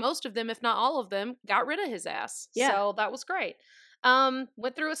I think most of them, if not all of them, got rid of his ass. Yeah. So that was great.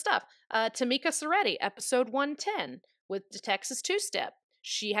 Went through his stuff. Tamika Soretti, episode 110 with the Texas Two-Step.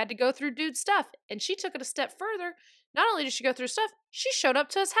 She had to go through dude's stuff, and she took it a step further. Not only did she go through stuff, she showed up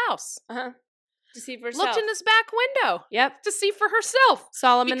to his house, Uh-huh. To see for herself. looked in his back window Yep. to see for herself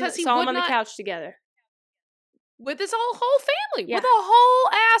Saw him, because he saw would him on the not- couch together. with his whole family, Yeah. with a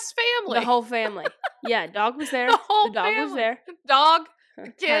whole ass family. The whole family. Yeah, dog was there. The whole dog was family. there. Dog, I don't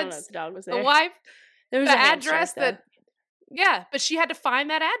know kids, if the dog was the there. wife, There was the a hamster, address though. that. Yeah, but she had to find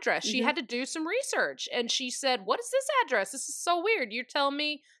that address. She Mhm. had to do some research. And she said, what is this address? This is so weird. You're telling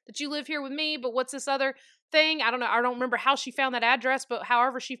me that you live here with me, but what's this other thing? I don't know. I don't remember how she found that address, but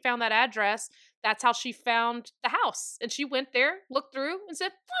however she found that address, that's how she found the house. And she went there, looked through, and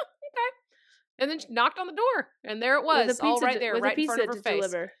said, oh, okay. And then she knocked on the door. And there it With a was, all pizza right to- there, with a right in front of pizza her to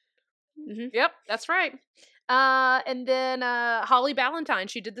face. deliver. Mhm. Yep, that's right. And then Holly Ballantyne,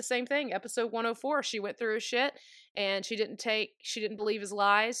 she did the same thing. Episode 104, she went through his shit and she didn't believe his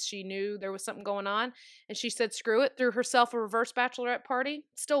lies. She knew there was something going on, and she said screw it, threw herself a reverse bachelorette party.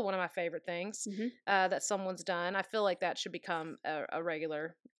 Still one of my favorite things Mhm. that someone's done. I feel like that should become a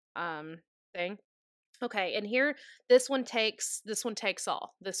regular thing. Okay, and here this one takes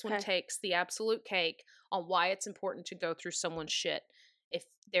all. This one Okay. takes the absolute cake on why it's important to go through someone's shit if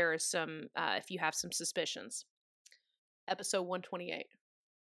there is some if you have some suspicions. Episode 128.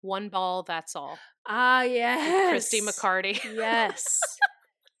 One ball, that's all. Ah, With yes. Christy McCarty. Yes.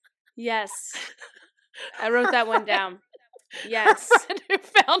 Yes. I wrote that one down. Yes. Her friend who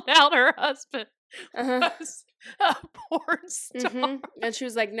found out her husband Uh-huh. was a porn star. hmm And she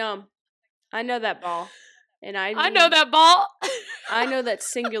was like, no, I know that ball. And I know that ball. I know that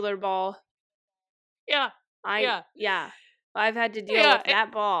singular ball. Yeah. Yeah. I've had to deal Yeah, with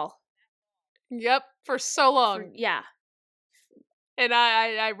that ball. Yep. For so long. Yeah. And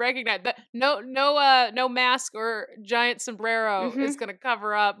I recognize that no mask or giant sombrero Mhm. is going to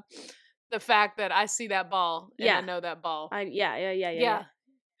cover up the fact that I see that ball and Yeah. I know that ball. Yeah.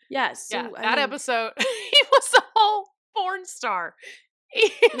 Yeah. So, Yeah, I that mean, episode, he was a whole porn star. He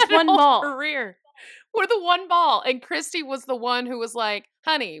had one a whole ball. career with the one ball, and Christy was the one who was like,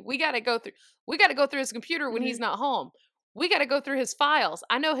 "Honey, we got to go through his computer when he's not home. We got to go through his files.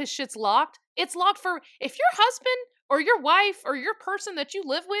 I know his shit's locked. It's locked for if your husband or your wife or your person that you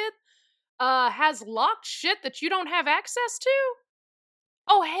live with has locked shit that you don't have access to.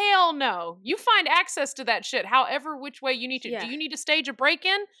 Oh, hell no. You find access to that shit however which way you need to. Yeah. Do you need to stage a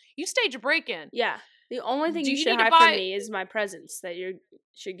break-in? You stage a break-in Yeah. The only thing Do you you should need to hide buy- from me is my presence that you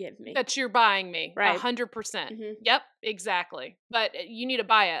should give me. that you're buying me. Right. 100%. Mhm. Yep, exactly. But you need to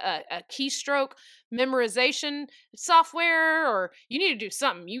buy a keystroke memorization software, or you need to do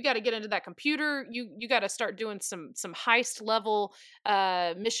something. You got to get into that computer. You got to start doing some heist level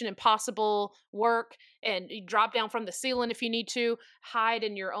Mission Impossible work, and you drop down from the ceiling if you need to. Hide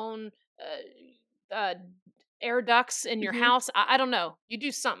in your own air ducts in your Mhm. house. I don't know. You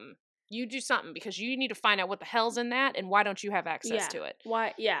do something. You do something because you need to find out what the hell's in that and why don't you have access to it.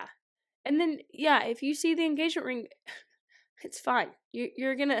 Why? Yeah. And then, yeah, if you see the engagement ring, it's fine.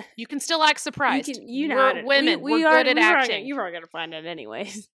 You're gonna. You can still act surprised. You know we're how to- women. we We're are- good at we are acting. gonna- You are gonna find it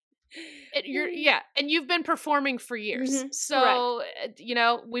anyways. And you've been performing for years. Mhm, So,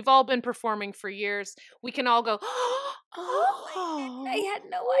 we've all been performing for years. We can all go, I had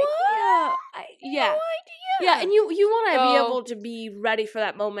no what? idea. Yeah. No idea. Yeah, and you want to be So- able to be ready for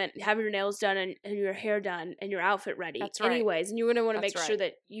that moment, have your nails done and your hair done and your outfit ready. That's right. Anyways, and you're going to want to That's make sure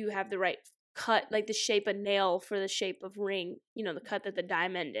right. that you have the right cut, like the shape of nail for the shape of ring, you know, the cut that the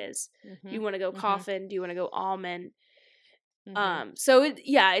diamond is. Do you want to go coffin? Do you want to go almond? So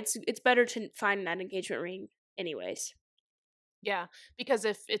it's better to find that engagement ring anyways. Yeah, because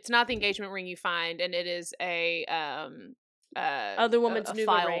if it's not the engagement ring you find, and it is Other woman's a Nuva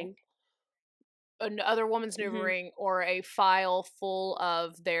file, ring. another woman's Nuva ring, or a file full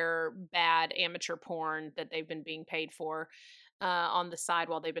of their bad amateur porn that they've been being paid for on the side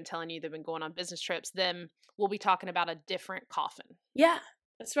while they've been telling you they've been going on business trips, then we'll be talking about a different coffin. Yeah,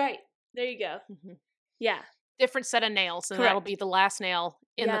 that's right. There you go. Yeah. Different set of nails, and Correct. that'll be the last nail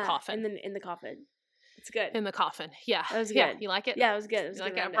in the coffin. In the coffin. It's good. In the coffin. Yeah. That was Yeah. good. You like it? Yeah, it was good. It was You a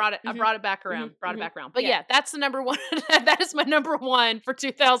like good it? roundup. I brought it back around. Brought it back around. But Yeah. yeah, that's the number one. That is my number one for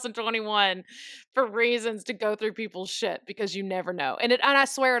 2021 for reasons to go through people's shit, because you never know. And I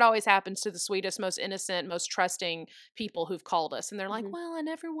swear it always happens to the sweetest, most innocent, most trusting people who've called us, and they're like, "Well, I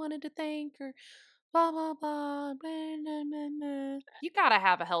never wanted to thank," or blah blah blah, blah, blah, blah, blah. You gotta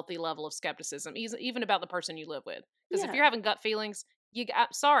have a healthy level of skepticism, even about the person you live with. Because if Yeah. you're having gut feelings, you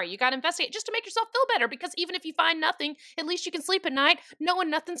got to investigate just to make yourself feel better. Because even if you find nothing, at least you can sleep at night knowing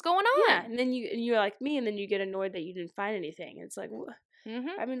nothing's going on. Yeah, and then you're like me, and then you get annoyed that you didn't find anything. It's like,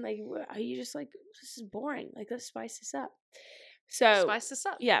 I mean, like, are you just like, this is boring? Like, let's spice this up. So Spice this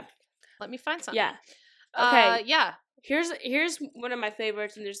up. yeah, Let me find something. yeah. Okay, yeah. here's one of my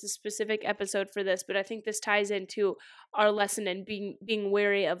favorites, and there's a specific episode for this, but I think this ties into our lesson in being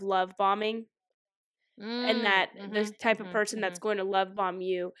wary of love bombing. And that the type of person that's going to love bomb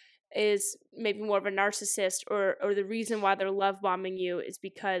you is maybe more of a narcissist, or the reason why they're love bombing you is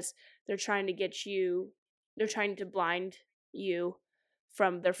because they're trying to blind you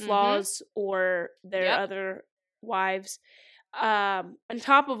from their flaws or their other wives. On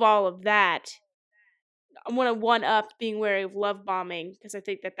top of all of that, I want to one up being wary of love bombing, because I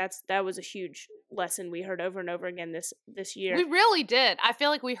think that was a huge lesson we heard over and over again this year. We really did. I feel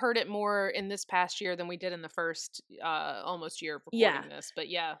like we heard it more in this past year than we did in the first almost year of recording this. But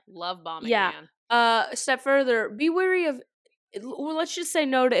yeah, love bombing, man. A step further, be wary of, well, let's just say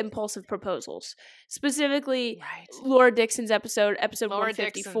no to impulsive proposals. Specifically, Laura Dixon's episode Laura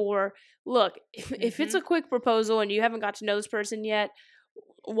 154. Look, if it's a quick proposal and you haven't got to know this person yet,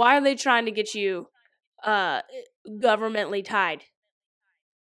 why are they trying to get you governmentally tied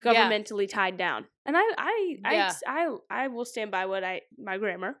down? And I will stand by my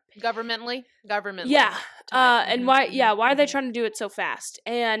grammar. Governmentally. Yeah. And why are they trying to do it so fast?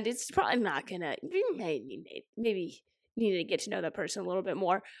 And it's probably not gonna, maybe need to get to know that person a little bit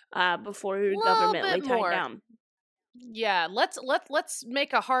more before you're governmentally tied down. Yeah, let's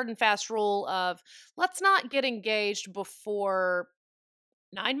make a hard and fast rule of, let's not get engaged before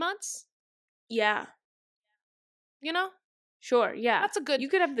 9 months. Yeah. You know? Sure, yeah. That's a good, you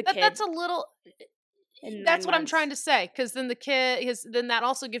could have the kid. That's a little, that's what I'm trying to say. Because then the kid then that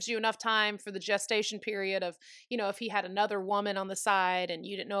also gives you enough time for the gestation period of, you know, if he had another woman on the side and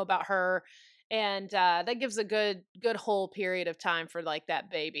you didn't know about her. And that gives a good whole period of time for like that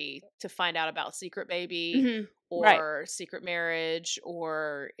baby to find out about secret baby or secret marriage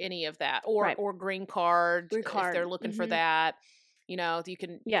or any of that, or green card if they're looking for that. You know, you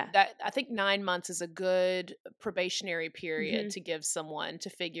can. Yeah, that I think 9 months is a good probationary period to give someone to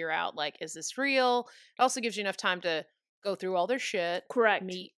figure out, like, is this real? It also gives you enough time to go through all their shit. Correct.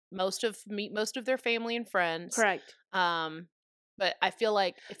 Meet most of their family and friends. Correct. But I feel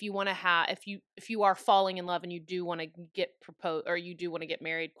like if you want to if you are falling in love and you do want to get proposed, or you do want to get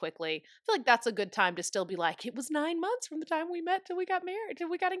married quickly, I feel like that's a good time to still be like, it was 9 months from the time we met till we got married, till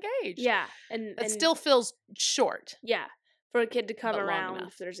we got engaged. Yeah, and still feels short. Yeah, for a kid to come around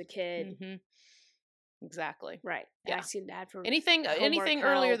if there's a kid. Exactly. Right. Yeah. Asking dad for anything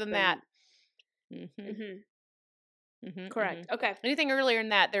earlier than that. Correct. Okay. Anything earlier than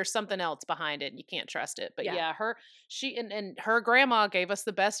that, there's something else behind it and you can't trust it. But yeah, she and her grandma gave us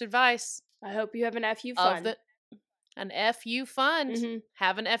the best advice. I hope you have an FU fund. An FU fund.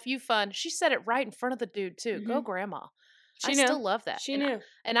 Have an FU fund. She said it right in front of the dude too. Go grandma. I still love that. She knew.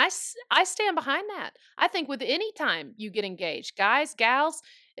 And I stand behind that. I think with any time you get engaged, guys, gals,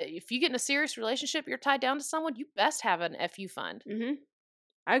 if you get in a serious relationship, you're tied down to someone, you best have an FU fund.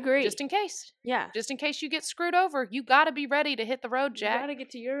 I agree. Just in case. Yeah. Just in case you get screwed over, you got to be ready to hit the road, Jack. You got to get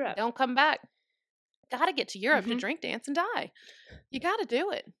to Europe. Don't come back. Got to get to Europe to drink, dance, and die. You got to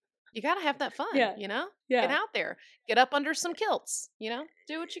do it. You got to have that fun, you know? Yeah. Get out there. Get up under some kilts, you know?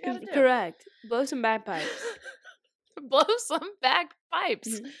 Do what you got to do. Correct. Blow some bagpipes. blow some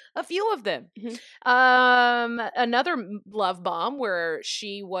bagpipes, a few of them. Another love bomb where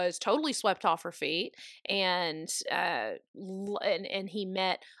she was totally swept off her feet, and he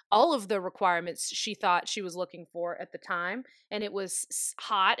met all of the requirements she thought she was looking for at the time, and it was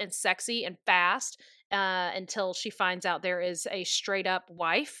hot and sexy and fast, until she finds out there is a straight up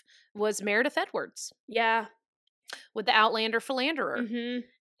wife, was Meredith Edwards. Yeah. With the Outlander philanderer. Mm-hmm.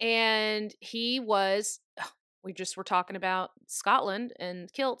 And he was, we just were talking about Scotland and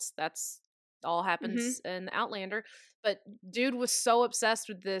kilts. That's all happens in the Outlander. But dude was so obsessed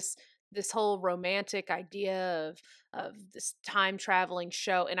with this whole romantic idea of this time traveling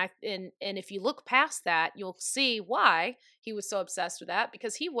show. And if you look past that, you'll see why he was so obsessed with that,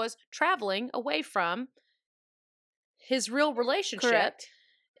 because he was traveling away from his real relationship. Correct.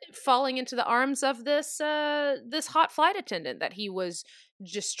 Falling into the arms of this hot flight attendant that he was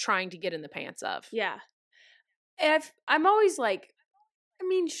just trying to get in the pants of. Yeah. And I'm always like, I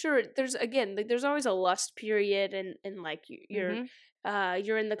mean, sure, there's always a lust period, and like you're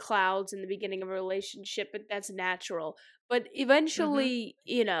in the clouds in the beginning of a relationship, but that's natural. But eventually,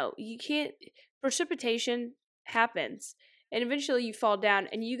 you can't, precipitation happens, and eventually you fall down,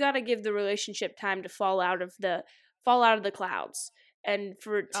 and you got to give the relationship time to fall out of the clouds. And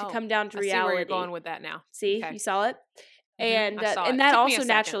for it to come down to reality. I see where you're going with that now. See, okay. You saw it? And I saw and it. that Took me a also second,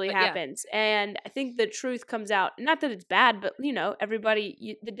 naturally but yeah. happens. And I think the truth comes out. Not that it's bad, but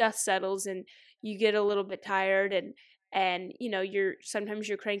everybody, the dust settles, and you get a little bit tired, and sometimes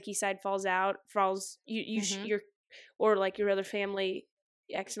your cranky side or like your other family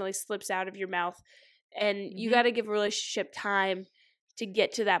accidentally slips out of your mouth, and you got to give a relationship time to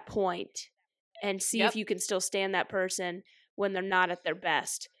get to that point and see if you can still stand that person when they're not at their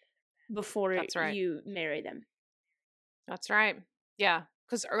best before you marry them. That's right. Yeah,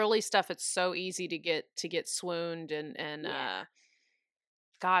 because early stuff, it's so easy to get swooned and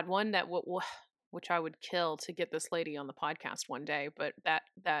God, one that which I would kill to get this lady on the podcast one day, but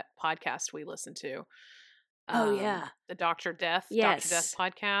that podcast we listened to, the Dr. Death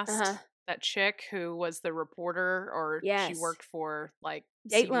podcast, that chick who was the reporter, or she worked for like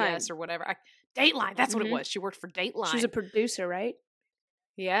Dateline. CBS or whatever. Dateline, that's what it was. She worked for Dateline. She was a producer, right?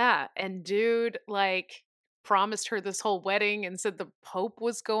 Yeah, and dude, like, promised her this whole wedding and said the Pope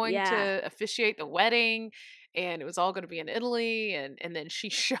was going to officiate the wedding, and it was all going to be in Italy, and then she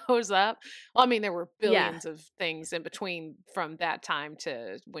shows up. Well, I mean, there were billions of things in between from that time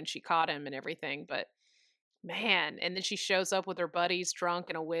to when she caught him and everything, but man, and then she shows up with her buddies drunk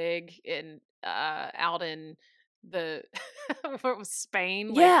in a wig and out in the what was Spain?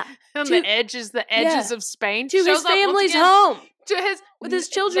 On the edges of Spain. To his family's home. With his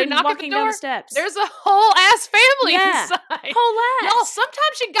children walking down the steps. There's a whole ass family inside. Whole ass. Y'all,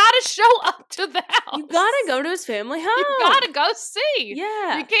 sometimes you gotta show up to the house. You gotta go to his family home. You gotta go see.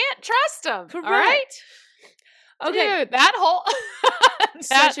 Yeah. You can't trust him. Correct. All right? Okay. Dude, that whole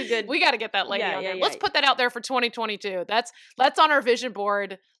such a good. We got to get that lady on there. Let's put that out there for 2022. That's on our vision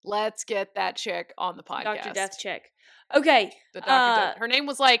board. Let's get that chick on the podcast. Dr. Death chick. Okay. The Dr. Death. Her name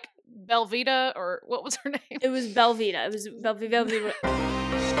was like Belvita, or what was her name? It was Belvita. It was Belvita.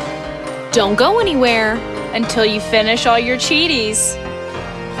 Don't go anywhere until you finish all your Cheeties.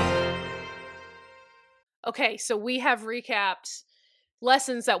 Okay, so we have recapped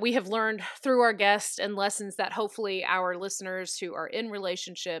lessons that we have learned through our guests, and lessons that hopefully our listeners who are in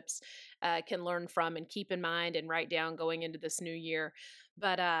relationships can learn from and keep in mind and write down going into this new year.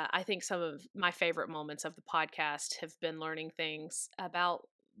 But I think some of my favorite moments of the podcast have been learning things about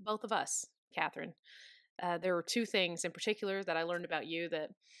both of us, Catherine. There were two things in particular that I learned about you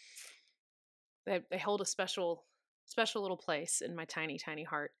that they hold a special little place in my tiny, tiny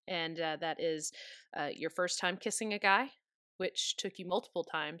heart. And that is your first time kissing a guy, which took you multiple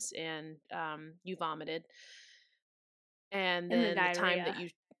times, and you vomited. And then the time that you...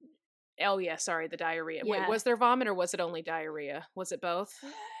 Oh, yeah, sorry, the diarrhea. Yeah. Wait, was there vomit or was it only diarrhea? Was it both?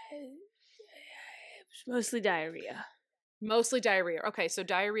 It was mostly diarrhea. Mostly diarrhea. Okay, so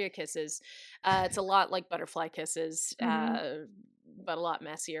diarrhea kisses. It's a lot like butterfly kisses, but a lot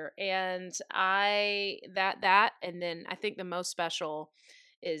messier. And that, and then I think the most special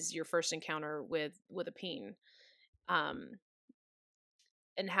is your first encounter with a peen. And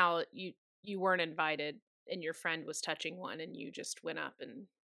how you weren't invited, and your friend was touching one, and you just went up and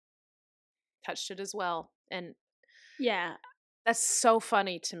touched it as well. And yeah, that's so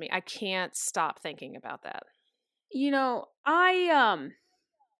funny to me. I can't stop thinking about that. I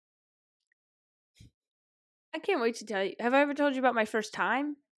can't wait to tell you. Have I ever told you about my first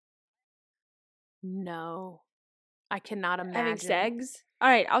time? No, I cannot imagine having sex. All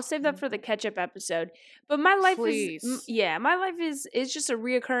right, I'll save that for the catch-up episode. But my life Please. my life is just a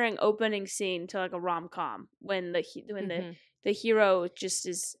reoccurring opening scene to like a rom-com when Mhm. the hero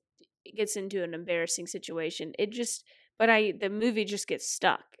just gets into an embarrassing situation. The movie just gets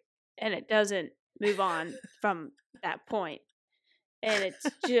stuck and it doesn't move on from that point. And it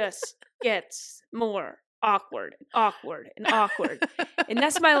just gets more awkward and awkward and awkward. And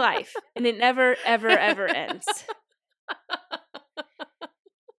that's my life. And it never, ever, ever ends.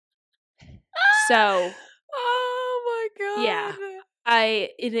 So, Oh my god. yeah. I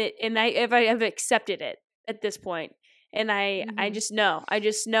have accepted it at this point. And I Mhm. just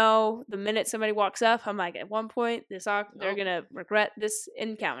know the minute somebody walks up, I'm like, at one point, they're Nope. gonna regret this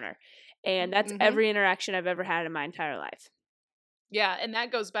encounter. And that's Mhm. every interaction I've ever had in my entire life. Yeah, and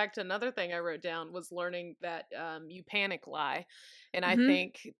that goes back to another thing I wrote down was learning that you panic lie. And I Mhm.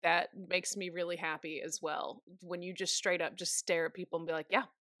 think that makes me really happy as well. When you just straight up just stare at people and be like, yeah,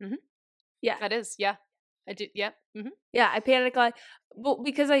 Yeah. that is, yeah, I did, yep. Yeah, I panic like, well,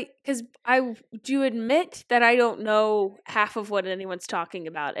 because I do admit that I don't know half of what anyone's talking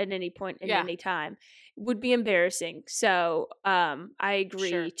about at any point in Yeah. any time. Would be embarrassing. So, I agree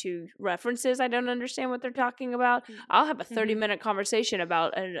Sure. to references I don't understand what they're talking about. I'll have a 30-minute conversation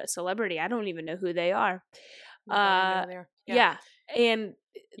about a celebrity. I don't even know who they are. You don't even know there. Yeah. And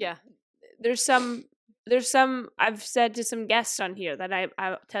Yeah. there's some I've said to some guests on here that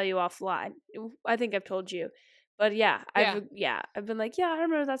I'll tell you offline. I think I've told you. But yeah, I've been like, yeah, I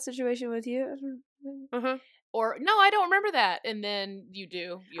remember that situation with you. Or no, I don't remember that. And then you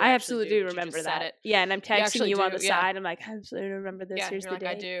do. You I actually absolutely do You remember just said that. it. Yeah, and I'm texting actually you on do, the yeah. side. I'm like, I absolutely remember this. Yeah, Here's you're the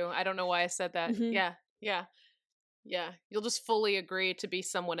like, I date. do. I don't know why I said that. Mhm. Yeah. You'll just fully agree to be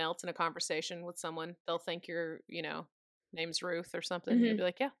someone else in a conversation with someone. They'll think your, name's Ruth or something. You'll be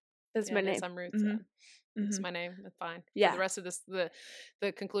like, yeah, That's yeah, my it name. is. I'm Ruth. Mhm. That's Mhm. my name. That's fine. Yeah. For the rest of this,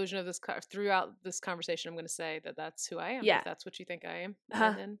 the conclusion of this, throughout this conversation, I'm going to say that that's who I am. Yeah. If that's what you think I am, Uh-huh.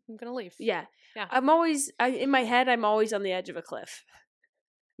 and then I'm going to leave. Yeah. Yeah. In my head, I'm always on the edge of a cliff.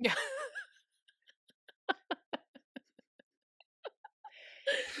 Yeah.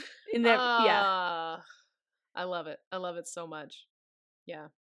 In that, yeah. I love it. I love it so much. Yeah.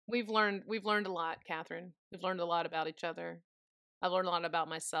 We've learned a lot, Catherine. We've learned a lot about each other. I've learned a lot about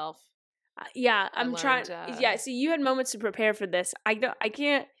myself. Yeah, I I'm trying. learned, Yeah, see, you had moments to prepare for this. I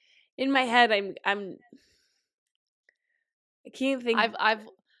can't. In my head, I can't think I've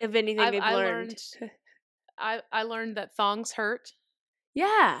of anything I've learned. I learned that thongs hurt.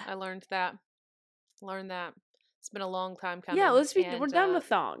 Yeah, I learned that. It's been a long time coming. yeah. We're and, done with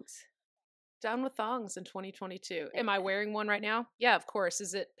thongs. Down with thongs in 2022. Am I wearing one right now? Yeah, of course.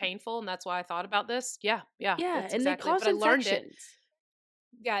 Is it painful? And that's why I thought about this? Yeah. Yeah, That's and exactly. they cause But I learned it. infections.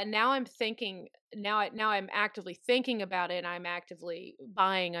 Yeah, and now I'm thinking. Now I'm actively thinking about it, and I'm actively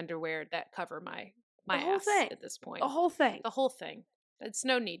buying underwear that cover my The whole ass thing. at this point. The whole thing. The whole thing. It's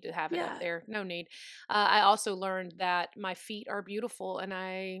no need to have it Yeah. up there. No need. I also learned that my feet are beautiful, and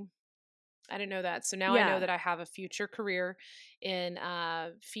I didn't know that. So now I Yeah. know that I have a future career in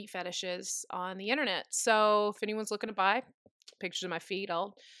feet fetishes on the internet. So if anyone's looking to buy pictures of my feet,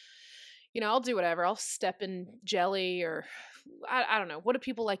 I'll do whatever. I'll step in jelly or I don't know. What do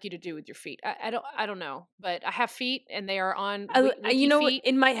people like you to do with your feet? I don't know. But I have feet, and they are on You know, feet.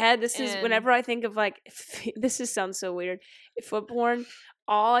 in my head, this is and- whenever I think of like sounds so weird. Foot porn,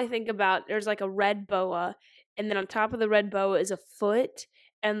 all I think about there's like a red boa, and then on top of the red boa is a foot,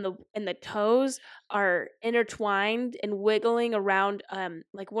 and the toes are intertwined and wiggling around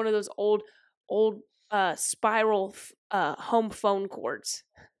like one of those old spiral home phone cords.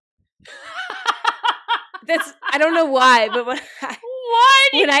 That's I don't know why, but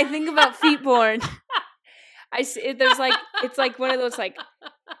when I think about feet porn, there's like it's like one of those like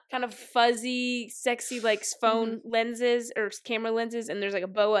kind of fuzzy, sexy like phone lenses or camera lenses, and there's like a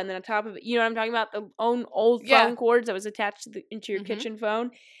boa, and then on top of it, you know what I'm talking about, the old Yeah. phone cords that was attached into your Mhm. kitchen phone,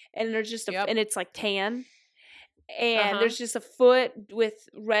 and there's just Yep. and it's like tan, and Uh-huh. there's just a foot with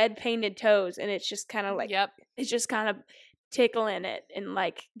red painted toes, and it's just kind of like Yep. it's just kind of tickling it and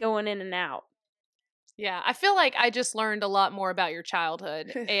like going in and out. Yeah, I feel like I just learned a lot more about your childhood,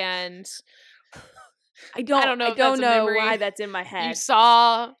 and I don't know I if don't that's a know memory why that's in my you head.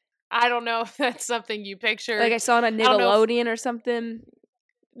 saw. I don't know if that's something you pictured. Like I saw it on don't know if- Nickelodeon or something.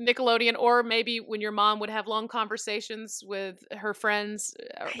 Nickelodeon, or maybe when your mom would have long conversations with her friends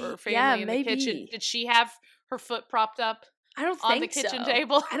or family Yeah, in the kitchen. maybe. Did she have her foot propped up I don't on think the kitchen so.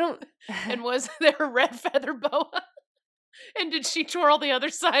 table? I don't. And was there a red feather boa? And did she twirl the other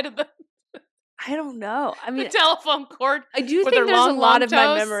side of the I don't know. I mean, telephone cord? I do with think her there's a long, lot long of my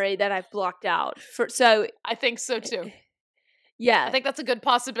toes? memory that I've blocked out. So I think so too. Yeah. I think that's a good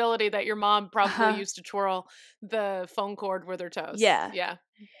possibility that your mom probably Uh-huh. used to twirl the phone cord with her toes. Yeah. Yeah.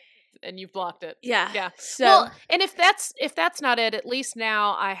 And you've blocked it. Yeah. Yeah. So Well, and if that's not it, at least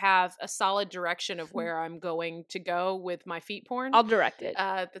now I have a solid direction of where I'm going to go with my feet porn. I'll direct it.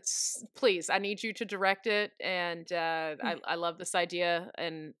 That's please. I need you to direct it, and I love this idea.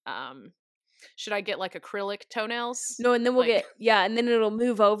 And should I get like acrylic toenails? No, and then we'll like- get and then it'll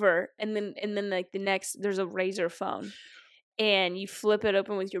move over, and then like the next there's a razor phone, and you flip it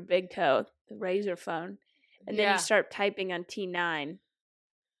open with your big toe, the razor phone, and then Yeah. you start typing on T9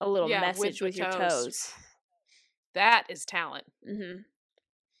 a little Yeah, message the with your toes. That is talent. Mm-hmm.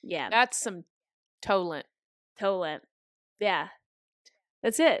 Yeah, That's some toe lint. toe lint. Yeah,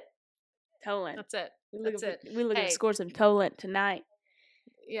 that's it. Toe lint. That's it. We That's look it. We look Hey. to score some toe lint tonight.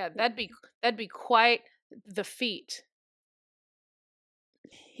 Yeah, that'd be quite the feat.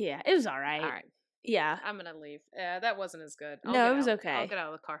 Yeah, it was all right. All right, Yeah. I'm gonna leave. That wasn't as good. No, get it was out. okay. I'll get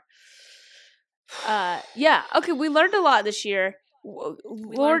out of the car. Yeah. Okay, we learned a lot this year. Lord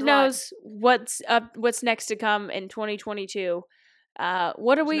learned a lot. knows what's next to come in 2022. What are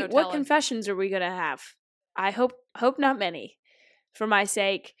There's we? no What telling. confessions are we gonna have? I hope not many, for my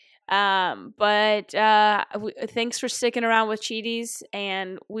sake. But thanks for sticking around with Cheaties,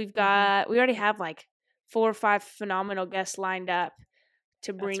 and we already have like 4 or 5 phenomenal guests lined up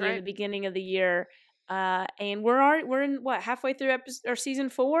to bring in the right. beginning of the year. And we're in what, halfway through season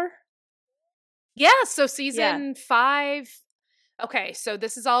 4. Yeah, so season 5. Okay, so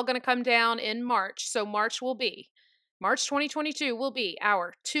this is all going to come down in March. So March 2022 will be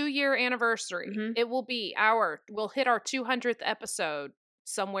our 2-year anniversary. Mhm. It will be we'll hit our 200th episode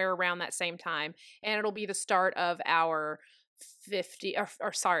somewhere around that same time, and it'll be the start of our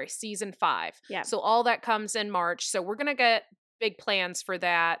season 5. Yeah. So all that comes in March. So we're going to get big plans for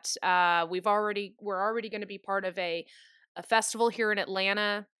that. We're already going to be part of a festival here in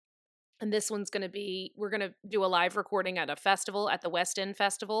Atlanta. And this one's going to be, we're going to do a live recording at a festival, at the West End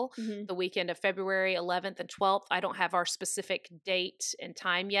Festival, Mhm. the weekend of February 11th and 12th. I don't have our specific date and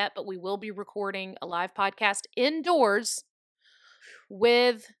time yet, but we will be recording a live podcast indoors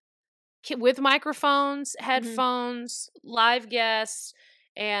with microphones, headphones, live guests,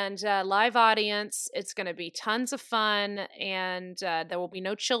 and live audience. It's going to be tons of fun, and there will be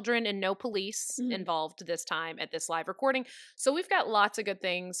no children and no police involved this time at this live recording. So we've got lots of good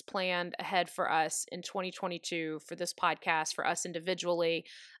things planned ahead for us in 2022 for this podcast, for us individually.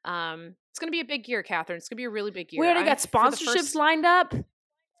 It's going to be a big year, Catherine. It's going to be a really big year. We already got for the sponsorships first- lined up.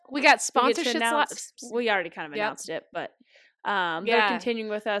 We got We get to sponsorships. announce- We already kind of Yep. announced it, but they're Yeah. continuing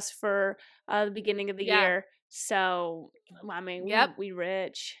with us for the beginning of the Yeah. year. So, I mean, Yep. we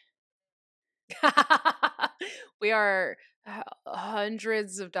rich. We are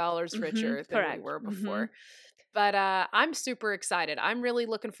hundreds of dollars Mhm, richer than correct. we were Mhm. before. But I'm super excited. I'm really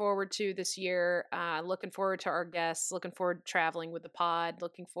looking forward to this year. Looking forward to our guests. Looking forward to traveling with the pod.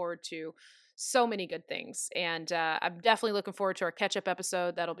 Looking forward to so many good things. And I'm definitely looking forward to our catch-up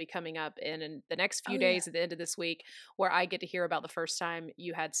episode that'll be coming up in the next few days at the end of this week, where I get to hear about the first time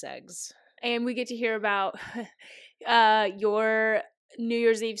you had segs. And we get to hear about your New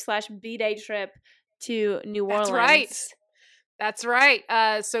Year's Eve / B-Day trip to New Orleans. That's right. That's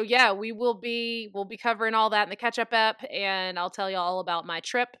right. So yeah, we'll be covering all that in the catch-up ep, and I'll tell you all about my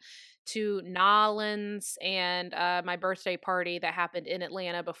trip to Nolans and my birthday party that happened in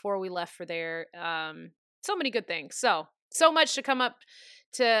Atlanta before we left for there. So many good things. So much to come up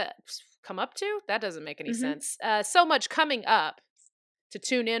to. That doesn't make any sense. So much coming up to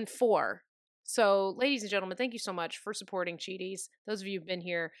tune in for. So, ladies and gentlemen, thank you so much for supporting Cheaties. Those of you who've been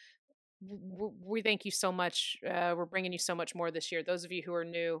here, we thank you so much. We're bringing you so much more this year. Those of you who are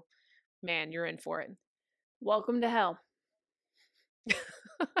new, man, you're in for it. Welcome to hell.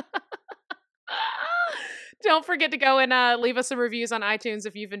 Don't forget to go and leave us some reviews on iTunes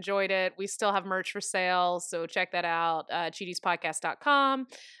if you've enjoyed it. We still have merch for sale, so check that out. CheatiesPodcast.com.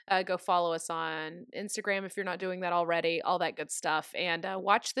 Go follow us on Instagram if you're not doing that already. All that good stuff. And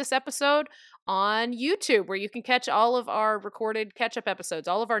watch this episode on YouTube, where you can catch all of our recorded catch-up episodes.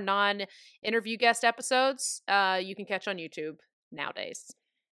 All of our non-interview guest episodes you can catch on YouTube nowadays.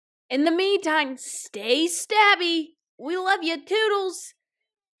 In the meantime, stay stabby. We love you. Toodles.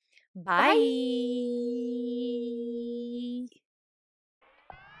 Bye.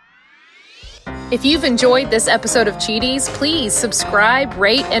 If you've enjoyed this episode of Cheaties, please subscribe,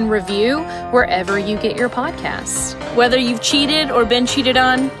 rate, and review wherever you get your podcasts. Whether you've cheated or been cheated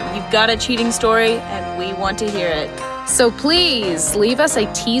on, you've got a cheating story, and we want to hear it. So please leave us a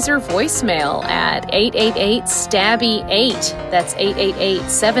teaser voicemail at 888-STABBY-8. That's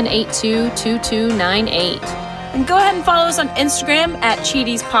 888-782-2298. And go ahead and follow us on Instagram at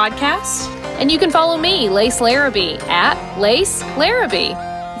Cheaties Podcast. And you can follow me, Lace Larrabee, at Lace Larrabee.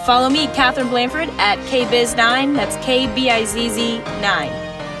 Follow me, Catherine Blanford, at KBiz9. That's KBIZZ9.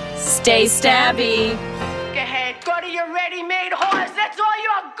 Stay stabby. Go ahead, go to your ready-made horse. That's all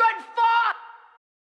you're good for.